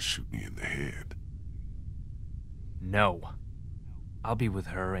sure you shoot me in the head. No. I'll be with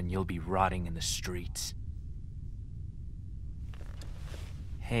her and you'll be rotting in the streets.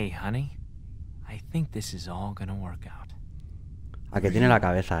 Hey, honey. I think this is all gonna work out. A que tiene la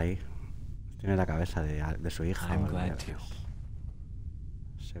cabeza ahí. Tiene la cabeza de su hija. I'm glad to.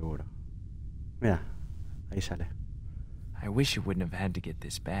 Seguro. Mira, ahí sale. I wish it wouldn't have had to get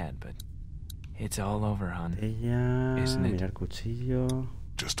this bad, but it's all over, hon. Ella, Isn't it? mira el cuchillo.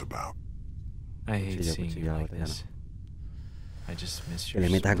 Just about. I hate Cuchillo, seeing you cuchillo, like ya this. I just miss Que you.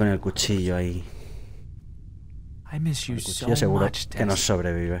 le meta con el cuchillo ahí. I miss you El so cuchillo seguro much, que nos Tess.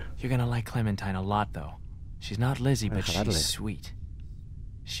 sobrevive. You're gonna like Clementine a lot, though. She's not Lizzie, but Deja darle. she's sweet.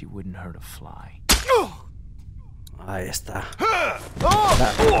 She wouldn't hurt a fly. Ahí está.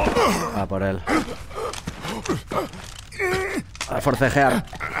 Va por él. A forcejear.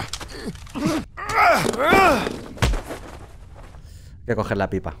 Hay que coger la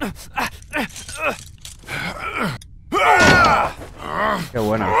pipa. Qué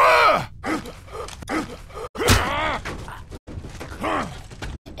buena.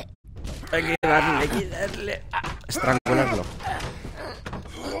 Hay que darle. Estrangularlo.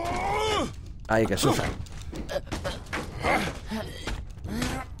 Ay, que sufra.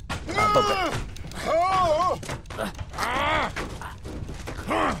 A tope.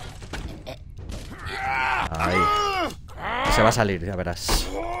 Ahí. Se va a salir, ya verás.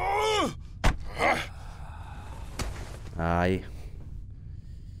 Ahí.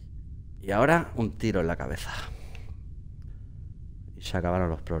 Y ahora un tiro en la cabeza. Y se acabaron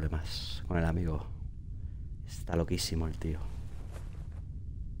los problemas con el amigo. Está loquísimo el tío.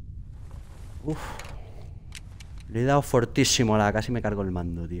 Uf. Le he dado fortísimo a la... Casi me cargo el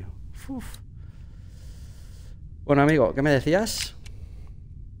mando, tío. Uf. Bueno, amigo, ¿qué me decías?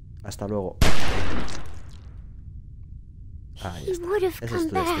 Hasta luego. Ahí está. Ese es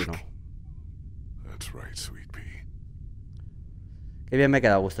tu destino. Qué bien me he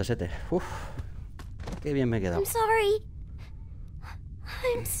quedado, Gustosete. Uf. Qué bien me he quedado. I'm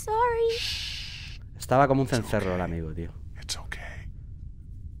sorry. Estaba como un cencerro el amigo, tío.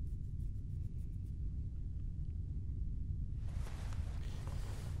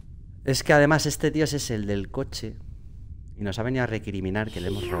 Es que además este tío es el del coche. Y nos ha venido a recriminar que le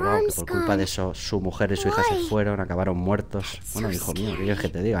hemos robado, que por culpa de eso su mujer y su hija se fueron, acabaron muertos. Bueno, hijo mío, ¿qué quieres que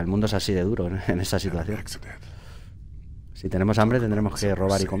te diga? El mundo es así de duro en esa situación. Si tenemos hambre tendremos que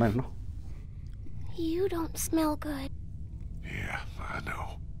robar y comer, ¿no? You don't smell good. Yeah, I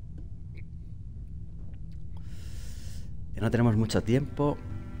know. Que no tenemos mucho tiempo.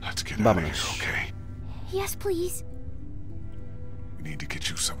 Vámonos. Yes, please.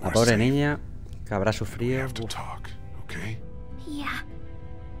 La pobre niña que habrá sufrido. Yeah.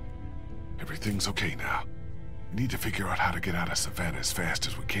 Everything's okay now. We need to figure out how to get out of Savannah as fast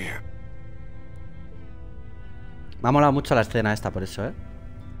as we can. Me ha molado mucho la escena esta, por eso, ¿eh?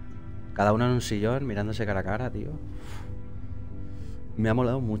 Cada uno en un sillón, mirándose cara a cara, tío. Me ha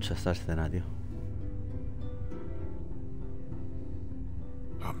molado mucho esta escena, tío.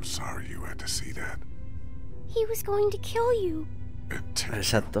 I'm sorry you had to see that. He was going to kill you.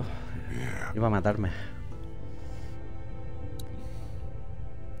 Exacto. Iba a matarme.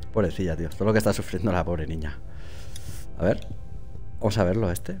 Pobrecilla, tío. Todo lo que está sufriendo la pobre niña. A ver. Vamos a verlo,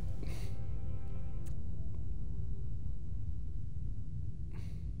 este.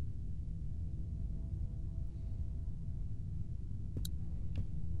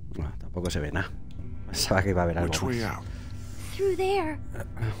 No, tampoco se ve nada. Pensaba que iba a haber algo más. Through there.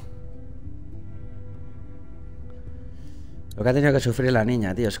 Lo que ha tenido que sufrir la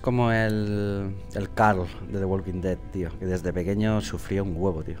niña, tío. Es como el Carl de The Walking Dead, tío. Que desde pequeño sufrió un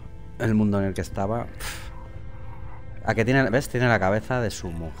huevo, tío. El mundo en el que estaba. ¿A qué tiene? ¿Ves? Tiene la cabeza de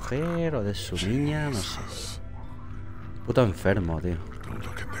su mujer o de su niña, no sé. Puto enfermo, tío.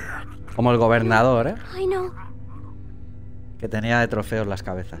 Como el gobernador, ¿eh? Que tenía de trofeos las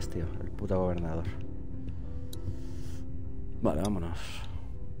cabezas, tío. El puto gobernador. Vale, vámonos.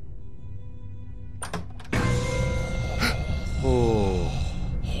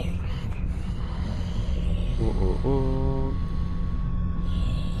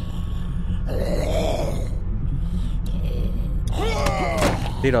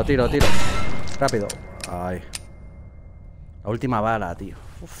 Tiro, tiro, tiro. Rápido. Ay. La última bala, tío.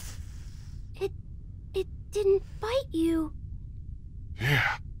 Uf. It didn't bite you.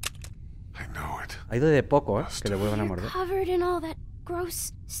 Yeah. I know it. Ha ido de poco, que le vuelvan a morder. Covered in all that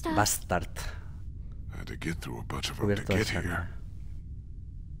gross stuff. Bastard. Had to get through a bunch of them to Cubierto de get sangre. here.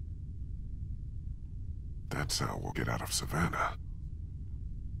 That's how we'll get out of Savannah.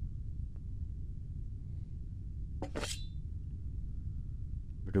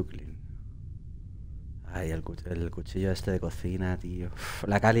 Brooklyn. Ay, el cuchillo este de cocina, tío. Uf,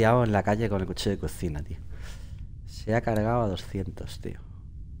 la que ha liado en la calle con el cuchillo de cocina, tío. Se ha cargado a 200, tío.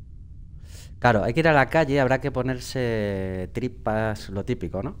 Claro, hay que ir a la calle, habrá que ponerse tripas, lo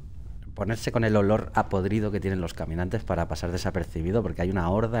típico, ¿no? Ponerse con el olor a podrido que tienen los caminantes para pasar desapercibido, porque hay una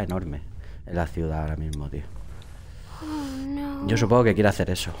horda enorme en la ciudad ahora mismo, tío. Yo supongo que quiere hacer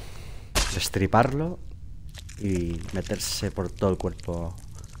eso. Destriparlo y meterse por todo el cuerpo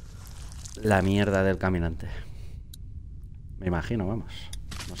la mierda del caminante. Me imagino, vamos.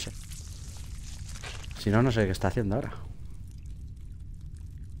 No sé. Si no, no sé qué está haciendo ahora.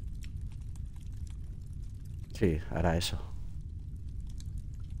 Sí, hará eso.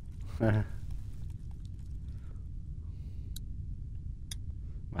 Vale,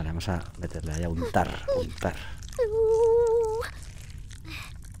 vamos a meterle ahí a untar, untar.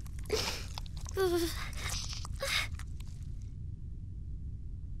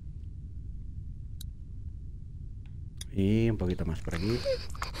 Y un poquito más por aquí.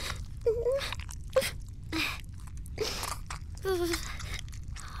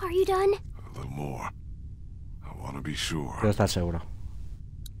 Are you done? A little more. I want to be sure. Quiero estar seguro.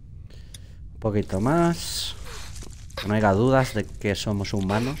 Un poquito más. Que no haya dudas de que somos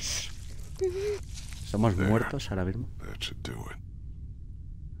humanos. Somos muertos ahora mismo. That should do it.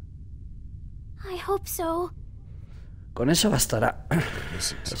 I hope so. Con eso bastará.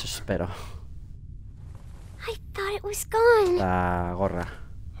 Eso espero. I thought it was gone. La gorra.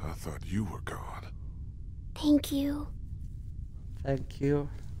 I thought you were gone. Thank you. Thank you.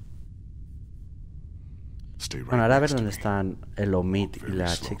 Stay right Bueno, ahora a ver next to dónde me. están el Omid y Very la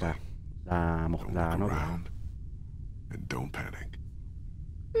slowly. chica. La Don't novia. look around, and don't panic.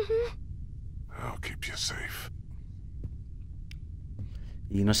 I'll keep you safe.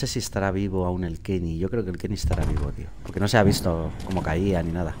 Y no sé si estará vivo aún el Kenny. Yo creo que el Kenny estará vivo, tío. Porque no se ha visto cómo caía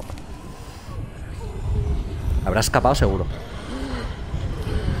ni nada. Habrá escapado seguro.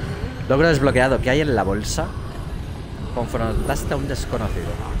 Logro desbloqueado. ¿Qué hay en la bolsa? Confrontaste a un desconocido.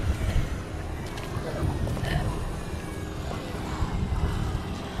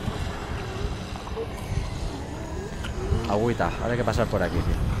 Agüita. Ahora hay que pasar por aquí,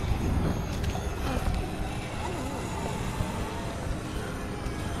 tío.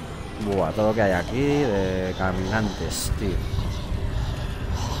 Buah, todo lo que hay aquí de caminantes, tío.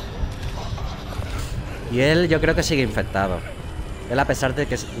 Y él yo creo que sigue infectado. Él, a pesar de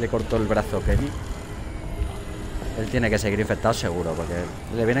que le cortó el brazo a Kenny, él tiene que seguir infectado seguro, porque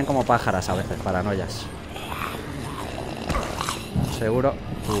le vienen como pájaras a veces, paranoias. Seguro.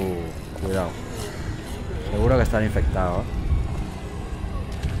 Cuidado. Seguro que están infectados.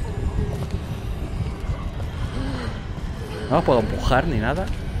 No los puedo empujar ni nada.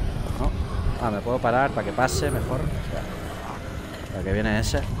 No. Ah, me puedo parar para que pase mejor. Para que viene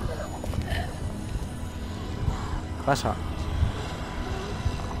ese. Pasa.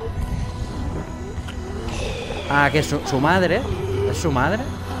 Ah, que es su madre. ¿Es su madre?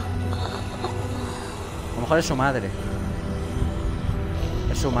 A lo mejor es su madre.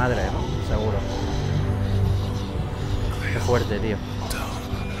 Es su madre, ¿no? Seguro. Qué fuerte, tío.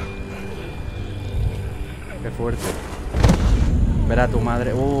 Qué fuerte. Ver a tu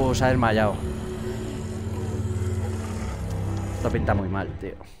madre. Se ha desmayado. Esto pinta muy mal,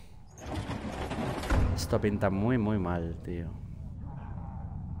 tío. Esto pinta muy, muy mal, tío.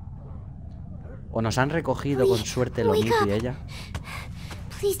 O nos han recogido con suerte lo mismo y ella.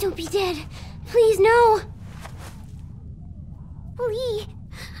 Please don't be dead. Please no. Lee.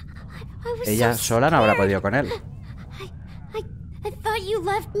 I was Ella so sola no habrá scared. podido con él. I thought you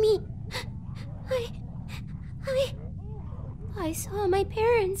left me. I saw my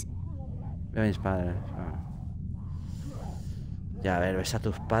parents. Ve a mis padres. Ya, a ver, ves a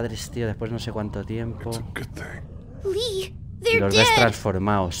tus padres, tío, después de no sé cuánto tiempo. Lee, Y they're los ves dead.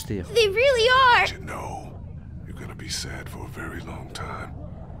 transformados, tío. They really are. You know, you're gonna be sad for a very long time,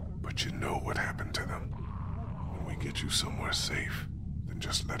 but you know what happened to them. When we get you somewhere safe, then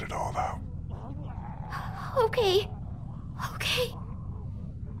just let it all out. Okay. Okay.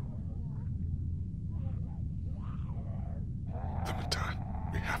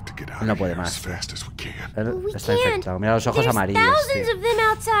 We have to get out No of puede here as más, tío. fast as we can. Él We está can't. infectado. Mira los ojos There's amarillos, thousands tío. of them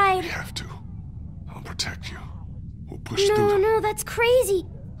outside. We have to. I'll protect you. We'll push through No, them. no, that's crazy.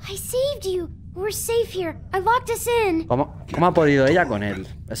 I saved you. We're safe here. I locked us in. ¿Cómo ha podido ella con él?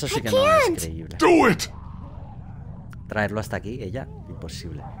 Eso sí I que no can't. es creíble. Do it! Traerlo hasta aquí, ella,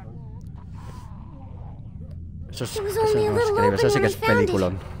 imposible. Eso It was eso only a no es little creíble, open eso sí when que I es found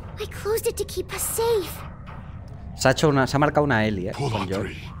peliculón. it. I closed it to keep us safe. Se ha marcado una Ellie, Pull con on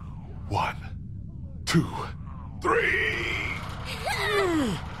Joel. 3. 1, 2, 3.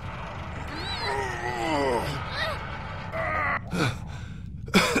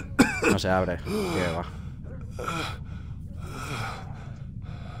 No se abre. Qué va.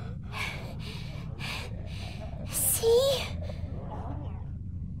 See?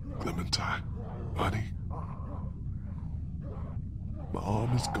 Clementine, honey. My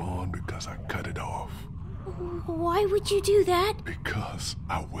arm is gone because I cut it off. Why would you do that? Because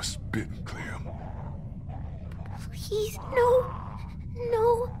I was bitten, Clem. Please, no.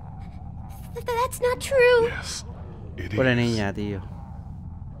 No. That's not true. Yes, it Pobre is. niña, tío.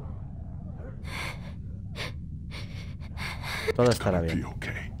 Todo estará Be bien.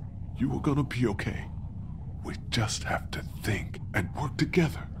 okay. You are gonna be okay. We just have to think and work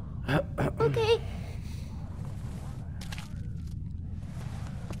together. Okay.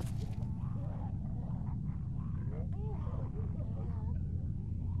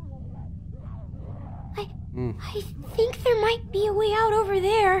 I think there might be a way out over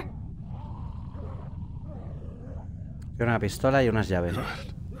there. Quiero una pistola y unas llaves.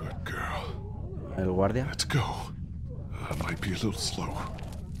 Good girl. El guardia. Let's go. Might be a little slow.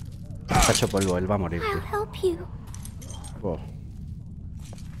 Está hecho polvo, él va a morir, I'll tío. help you. Oh.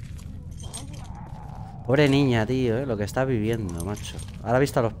 Pobre niña, tío, lo que está viviendo, macho. Ahora ha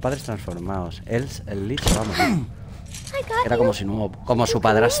visto a los padres transformados. Él, el Lee se va a morir. Era como si no, como su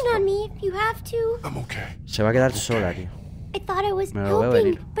padrastro. Se va a quedar sola, tío. Me lo veo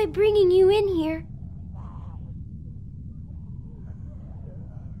venir.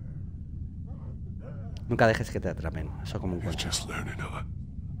 Nunca dejes que te atrapen. Eso como un coche.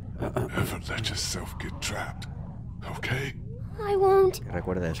 Never let yourself get trapped, okay? I won't.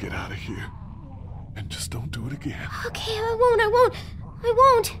 Recuerda eso. Get out of here, and just don't do it again. Okay, I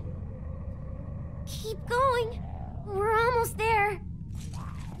won't. Keep going. We're almost there.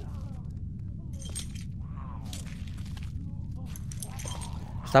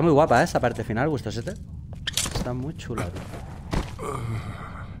 Está muy guapa, ¿eh? Esta parte final, ¿gustosete? Está muy chula, tío.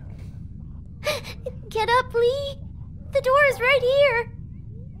 Get up, Lee. The door is right here.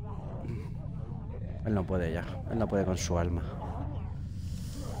 Él no puede ya. Él no puede con su alma.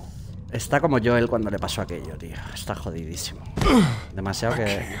 Está como yo él cuando le pasó aquello, tío. Está jodidísimo. Demasiado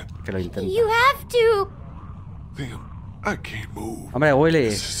que lo intenta. You have to. I can't move. Hombre, Willy.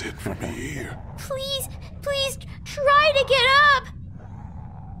 This is it for me here. Please, try to get up.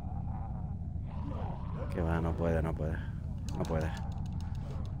 Que va, no puede. No puede.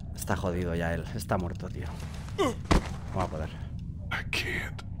 Está jodido ya él. Está muerto, tío. No va a poder. I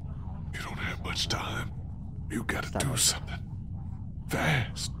can't. You don't have much time. You gotta do something.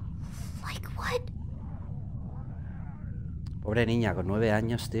 Fast. Like what? Pobre niña, con 9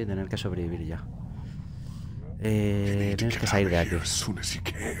 años, tío, tener que sobrevivir ya. Tienes que salir de aquí. I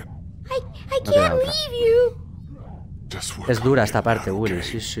can't leave you. Es dura esta parte, Willy.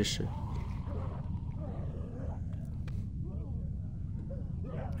 Sí.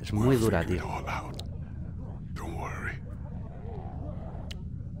 Es muy dura, tío.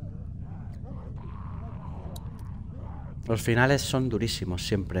 Los finales son durísimos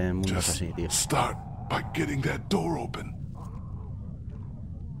siempre en mundos así, tío. Start by getting that door open.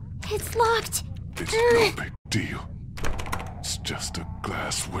 It's locked. It's no big deal. It's just a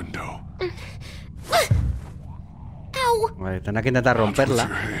glass window. Ow. Vale, tendrá que intentar romperla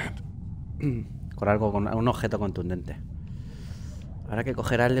con algo, con un objeto contundente. Habrá que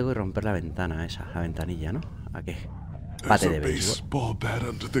coger algo y romper la ventana esa, la ventanilla, ¿no? Aquí. Bate de béisbol.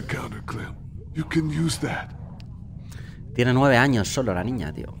 Tiene 9 años solo la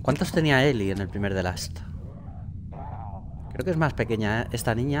niña, tío. ¿Cuántos tenía Ellie en el primer The Last? Creo que es más pequeña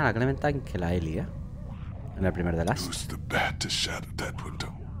esta niña, la Clementine, que la Ellie, ¿eh? En el primer The Last.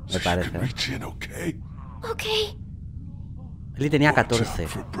 Me parece. Ok. Ellie tenía 14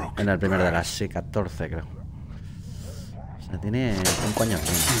 en el primer The Last, sí, 14 creo. O sea, tiene 5 años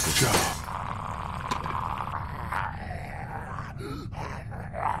menos.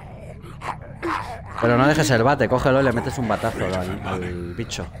 Pero no dejes el bate, cógelo y le metes un batazo al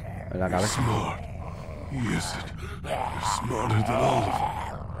bicho en la cabeza.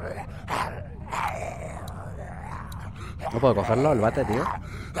 No puedo cogerlo, el bate, tío.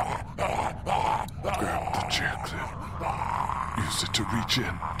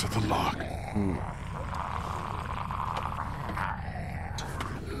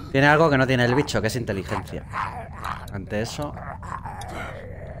 Tiene algo que no tiene el bicho, que es inteligencia. Ante eso...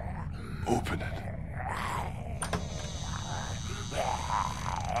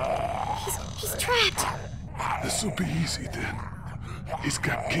 He's trapped. This will be easy then. He's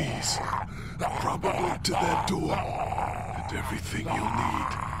got keys. Probably to that door. And everything you'll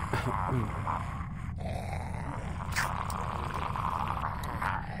need.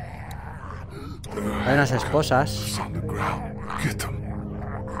 Hay unas esposas.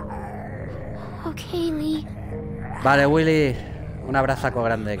 Okay, Lee. Vale, Willy. Un abrazaco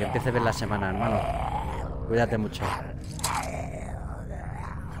grande. Que empiece bien la semana, hermano. Cuídate mucho.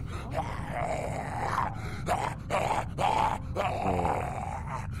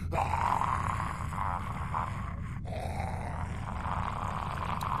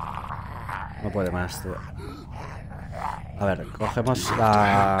 No puede más, tío. A ver, cogemos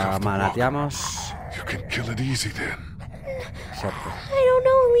la... manateamos. Exacto. I don't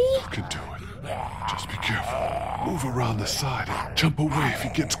know, Lee. You can do it. Just be careful. Move around the side and jump away if he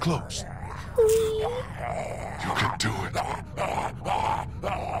gets close. Lee. You can do it.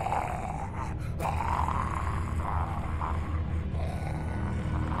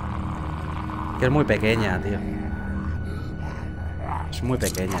 Que es muy pequeña, tío. Es muy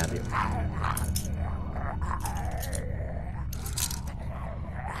pequeña, tío.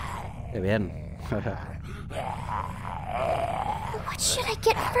 Qué bien. What should I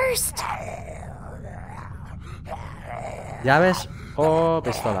get first? ¿Llaves o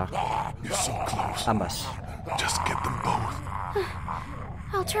pistola? You're so close. Ambas. Just get them both.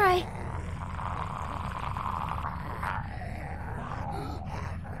 I'll try.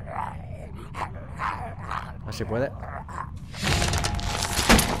 A ver si puede.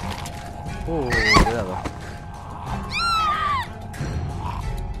 Cuidado.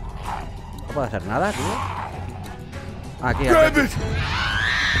 No puedo hacer nada, tío. Aquí.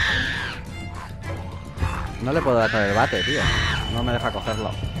 No le puedo dar con el bate, tío. No me deja cogerlo.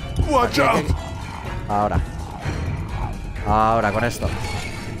 Watch out. Ahora. Ahora, con esto.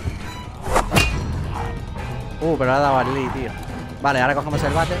 Pero le ha dado al Lee, tío. Vale, ahora cogemos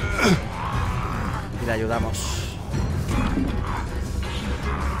el bate y le ayudamos.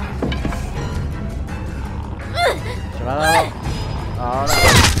 Se lo ha dado. Ahora.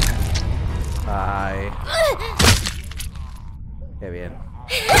 Ay. Qué bien.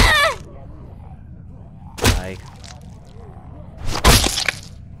 Ahí.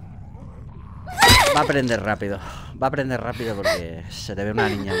 Va a aprender rápido. Va a aprender rápido porque se te ve una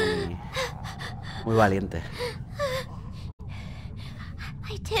niña muy valiente.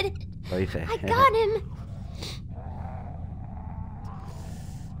 I did it. Lo dice. I got him.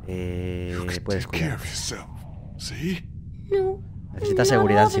 Puedes Take care cuidar. of yourself. See? No. Necesita not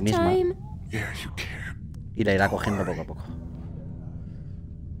seguridad en all sí the misma. time. Yeah, you can. Y la irá cogiendo poco a poco.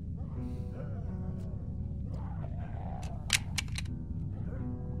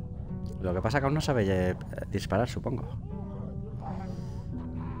 Lo que pasa es que aún no sabe disparar, supongo.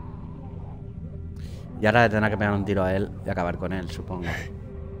 Y ahora le tendrá que pegar un tiro a él y acabar con él, supongo.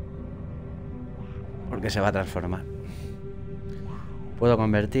 Porque se va a transformar. Puedo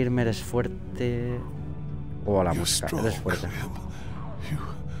convertirme, eres fuerte. La música, eres fuerte.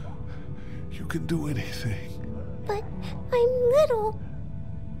 You can do anything. But I'm little.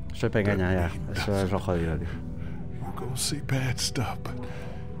 Soy pequeña ya, eso es lo jodido, tío. You're gonna see bad stuff, but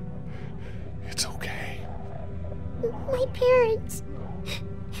it's okay. My parents.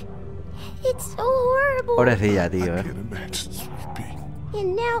 It's so horrible. Pobrecilla, tío, I can't imagine, sweet pea.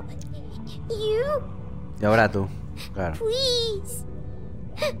 And now, you? Y ahora tú, claro. Please.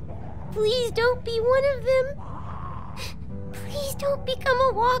 Please don't be one of them. Please don't become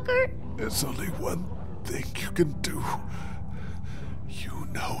a walker. There's only one thing you can do. You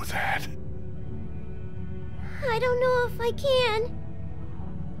know that. I don't know if I can.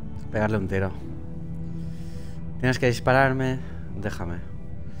 Pegarle un tiro. Tienes que dispararme. Déjame.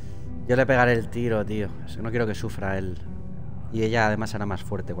 Yo le pegaré el tiro, tío. Es que no quiero que sufra él. Y ella además será más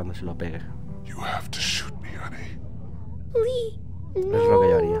fuerte cuando se lo pegue. You have to shoot me, honey. Lee, Es lo que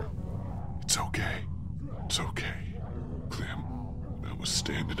yo haría. It's okay. It's okay. Clem, I was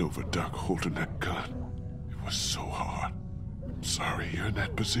standing over Doc holding that gun. It was so hard. I'm sorry you're in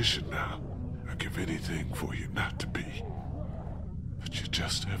that position now. I'd give anything for you not to be. But you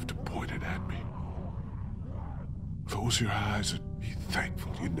just have to point it at me. Close your eyes and be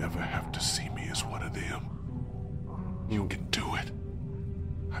thankful you never have to see me as one of them. You can do it.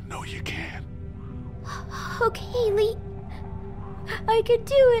 I know you can. Okay, Lee. I can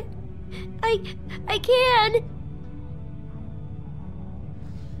do it. I can.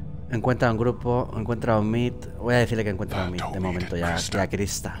 Encuentra un grupo, encuentra un meet. Voy a decirle que encuentra un meet de momento ya, a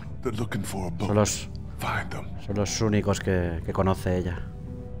Krista. They're looking for a book. Find them. Son los únicos que conoce ella.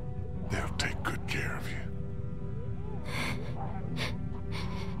 They'll take good care of you.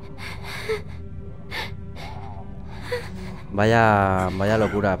 Vaya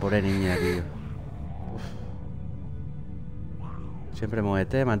locura, pobre niña, tío. Uf. Siempre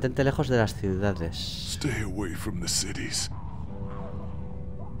muévete, mantente lejos de las ciudades. Stay away from the cities.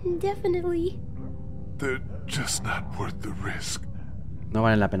 Definitely. They're just not worth the risk. No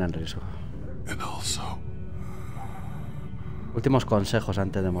valen la pena el riesgo. And also, Últimos consejos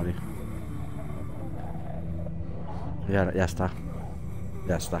antes de morir. Ya está.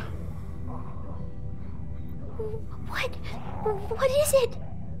 Ya está. What is it?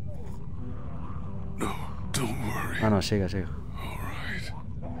 no, don't worry. Ah, no, sigue. All right.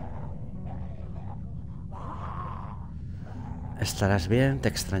 Estarás bien, te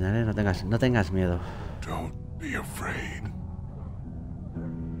extrañaré, no tengas miedo. Don't be afraid.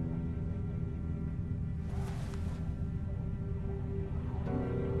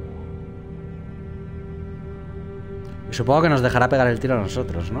 Y supongo que nos dejará pegar el tiro a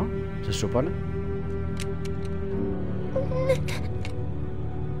nosotros, ¿no? ¿Se supone?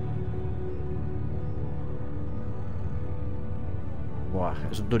 Buah,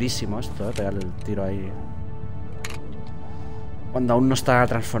 es durísimo esto, pegarle el tiro ahí. Cuando aún no está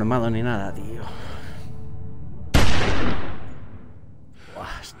transformado ni nada, tío.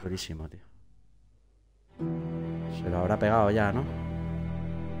 Durísimo, tío. Se lo habrá pegado ya, ¿no?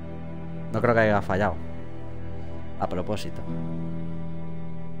 No creo que haya fallado. A propósito.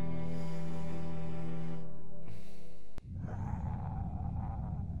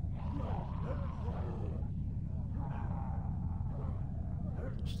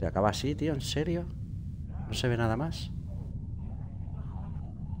 Se acaba así, tío, ¿en serio? No se ve nada más.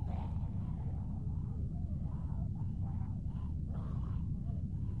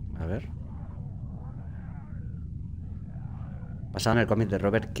 A ver. Basado en el cómic de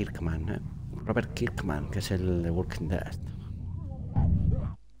Robert Kirkman, ¿eh? Robert Kirkman, que es el de Walking Dead.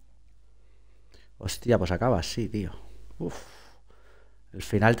 Hostia, pues acaba así, tío. Uf. El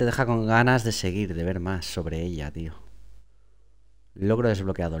final te deja con ganas de seguir, de ver más sobre ella, tío. Logro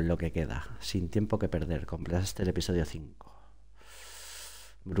desbloqueado en lo que queda. Sin tiempo que perder. Completaste el episodio 5.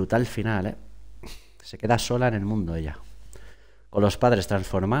 Brutal final, ¿eh? Se queda sola en el mundo ella. Con los padres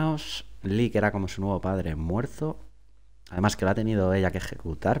transformados. Lee, que era como su nuevo padre, muerto. Además que lo ha tenido ella que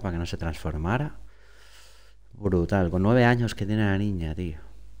ejecutar para que no se transformara. Brutal. Con 9 años que tiene la niña, tío.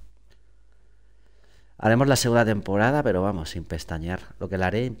 Haremos la segunda temporada, pero vamos, sin pestañear. Lo que la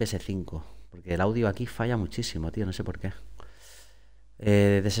haré en PS5. Porque el audio aquí falla muchísimo, tío. No sé por qué.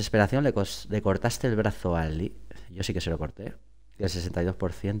 Desesperación, le cortaste el brazo a Lee. Yo sí que se lo corté. Y el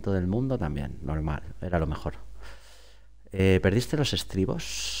 62% del mundo también. Normal. Era lo mejor. ¿Perdiste los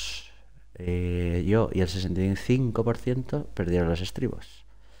estribos? Yo y el 65% perdieron los estribos.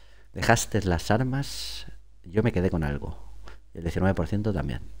 ¿Dejaste las armas? Yo me quedé con algo. Y el 19%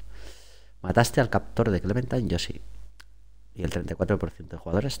 también. ¿Mataste al captor de Clementine? Yo sí. Y el 34% de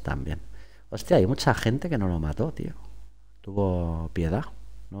jugadores también. Hostia, hay mucha gente que no lo mató, tío. Tuvo piedad.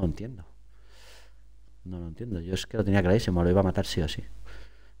 No lo entiendo. No lo entiendo. Yo es que lo tenía clarísimo. Lo iba a matar sí o sí.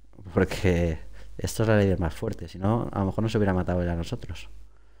 Porque esto es la ley del más fuerte. Si no, a lo mejor no se hubiera matado él a nosotros.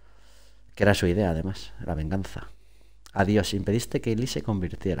 Que era su idea, además. La venganza. Adiós. Impediste que Ellie se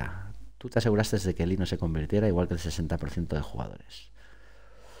convirtiera. Tú te aseguraste de que Ellie no se convirtiera, igual que el 60% de jugadores.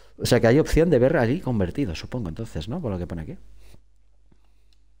 O sea que hay opción de ver a Ellie convertido, supongo, entonces, ¿no? Por lo que pone aquí.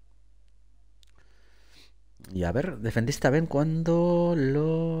 Y a ver, defendiste a Ben cuando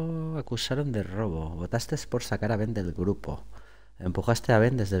lo acusaron de robo. Votaste por sacar a Ben del grupo. Empujaste a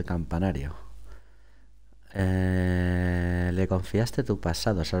Ben desde el campanario. Le confiaste tu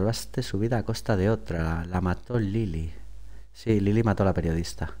pasado. Salvaste su vida a costa de otra. La mató Lily. Sí, Lily mató a la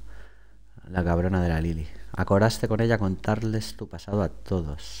periodista. La cabrona de la Lily. Acordaste con ella contarles tu pasado a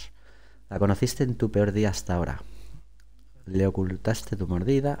todos. La conociste en tu peor día hasta ahora. Le ocultaste tu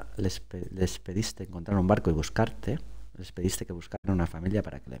mordida. Les pediste encontrar un barco y buscarte. Les pediste que buscaran una familia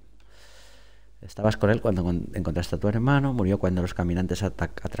para Clem. Estabas con él cuando encontraste a tu hermano. Murió cuando los caminantes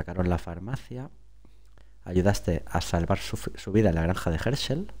atracaron la farmacia. Ayudaste a salvar su vida en la granja de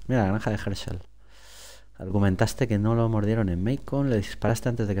Herschel. Mira, la granja de Herschel. Argumentaste que no lo mordieron en Macon. Le disparaste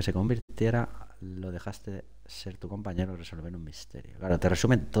antes de que se convirtiera. Lo dejaste ser tu compañero y resolver un misterio. Claro, te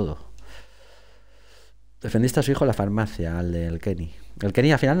resumen todo. Defendiste a su hijo en la farmacia, al del Kenny. El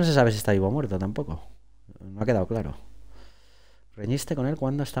Kenny al final no se sabe si está vivo o muerto tampoco. No ha quedado claro. Reñiste con él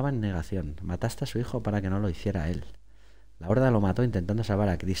cuando estaba en negación. Mataste a su hijo para que no lo hiciera él. La Horda lo mató intentando salvar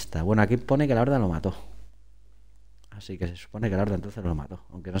a Krista. Bueno, aquí pone que la Horda lo mató. Así que se supone que la Horda entonces lo mató,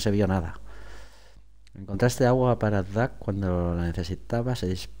 aunque no se vio nada. Encontraste agua para Doug cuando la necesitaba. Se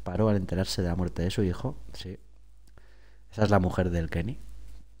disparó al enterarse de la muerte de su hijo. Sí. Esa es la mujer del Kenny.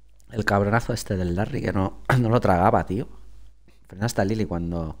 El cabronazo este del Larry que no lo tragaba, tío. Frenaste a Lily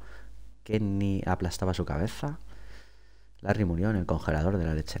cuando Kenny aplastaba su cabeza. Larry murió en el congelador de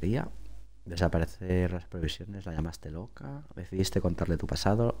la lechería. Desaparecer las provisiones, la llamaste loca. Decidiste contarle tu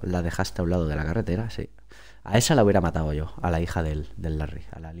pasado. La dejaste a un lado de la carretera, sí. A esa la hubiera matado yo, a la hija del Larry,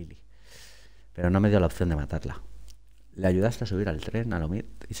 a la Lily. Pero no me dio la opción de matarla. Le ayudaste a subir al tren, a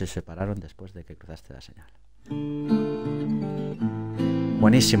Lomit, y se separaron después de que cruzaste la señal.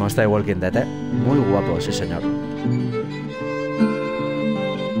 Buenísimo este de Walking Dead, ¿eh? Muy guapo, sí señor.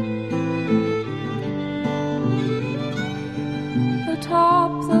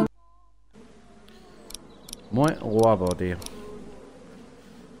 Muy guapo, tío.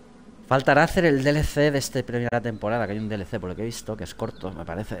 Faltará hacer el DLC de esta primera temporada, que hay un DLC por lo que he visto, que es corto, me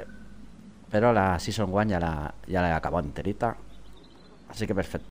parece. Pero la Season 1 ya la he acabado enterita. Así que perfecto.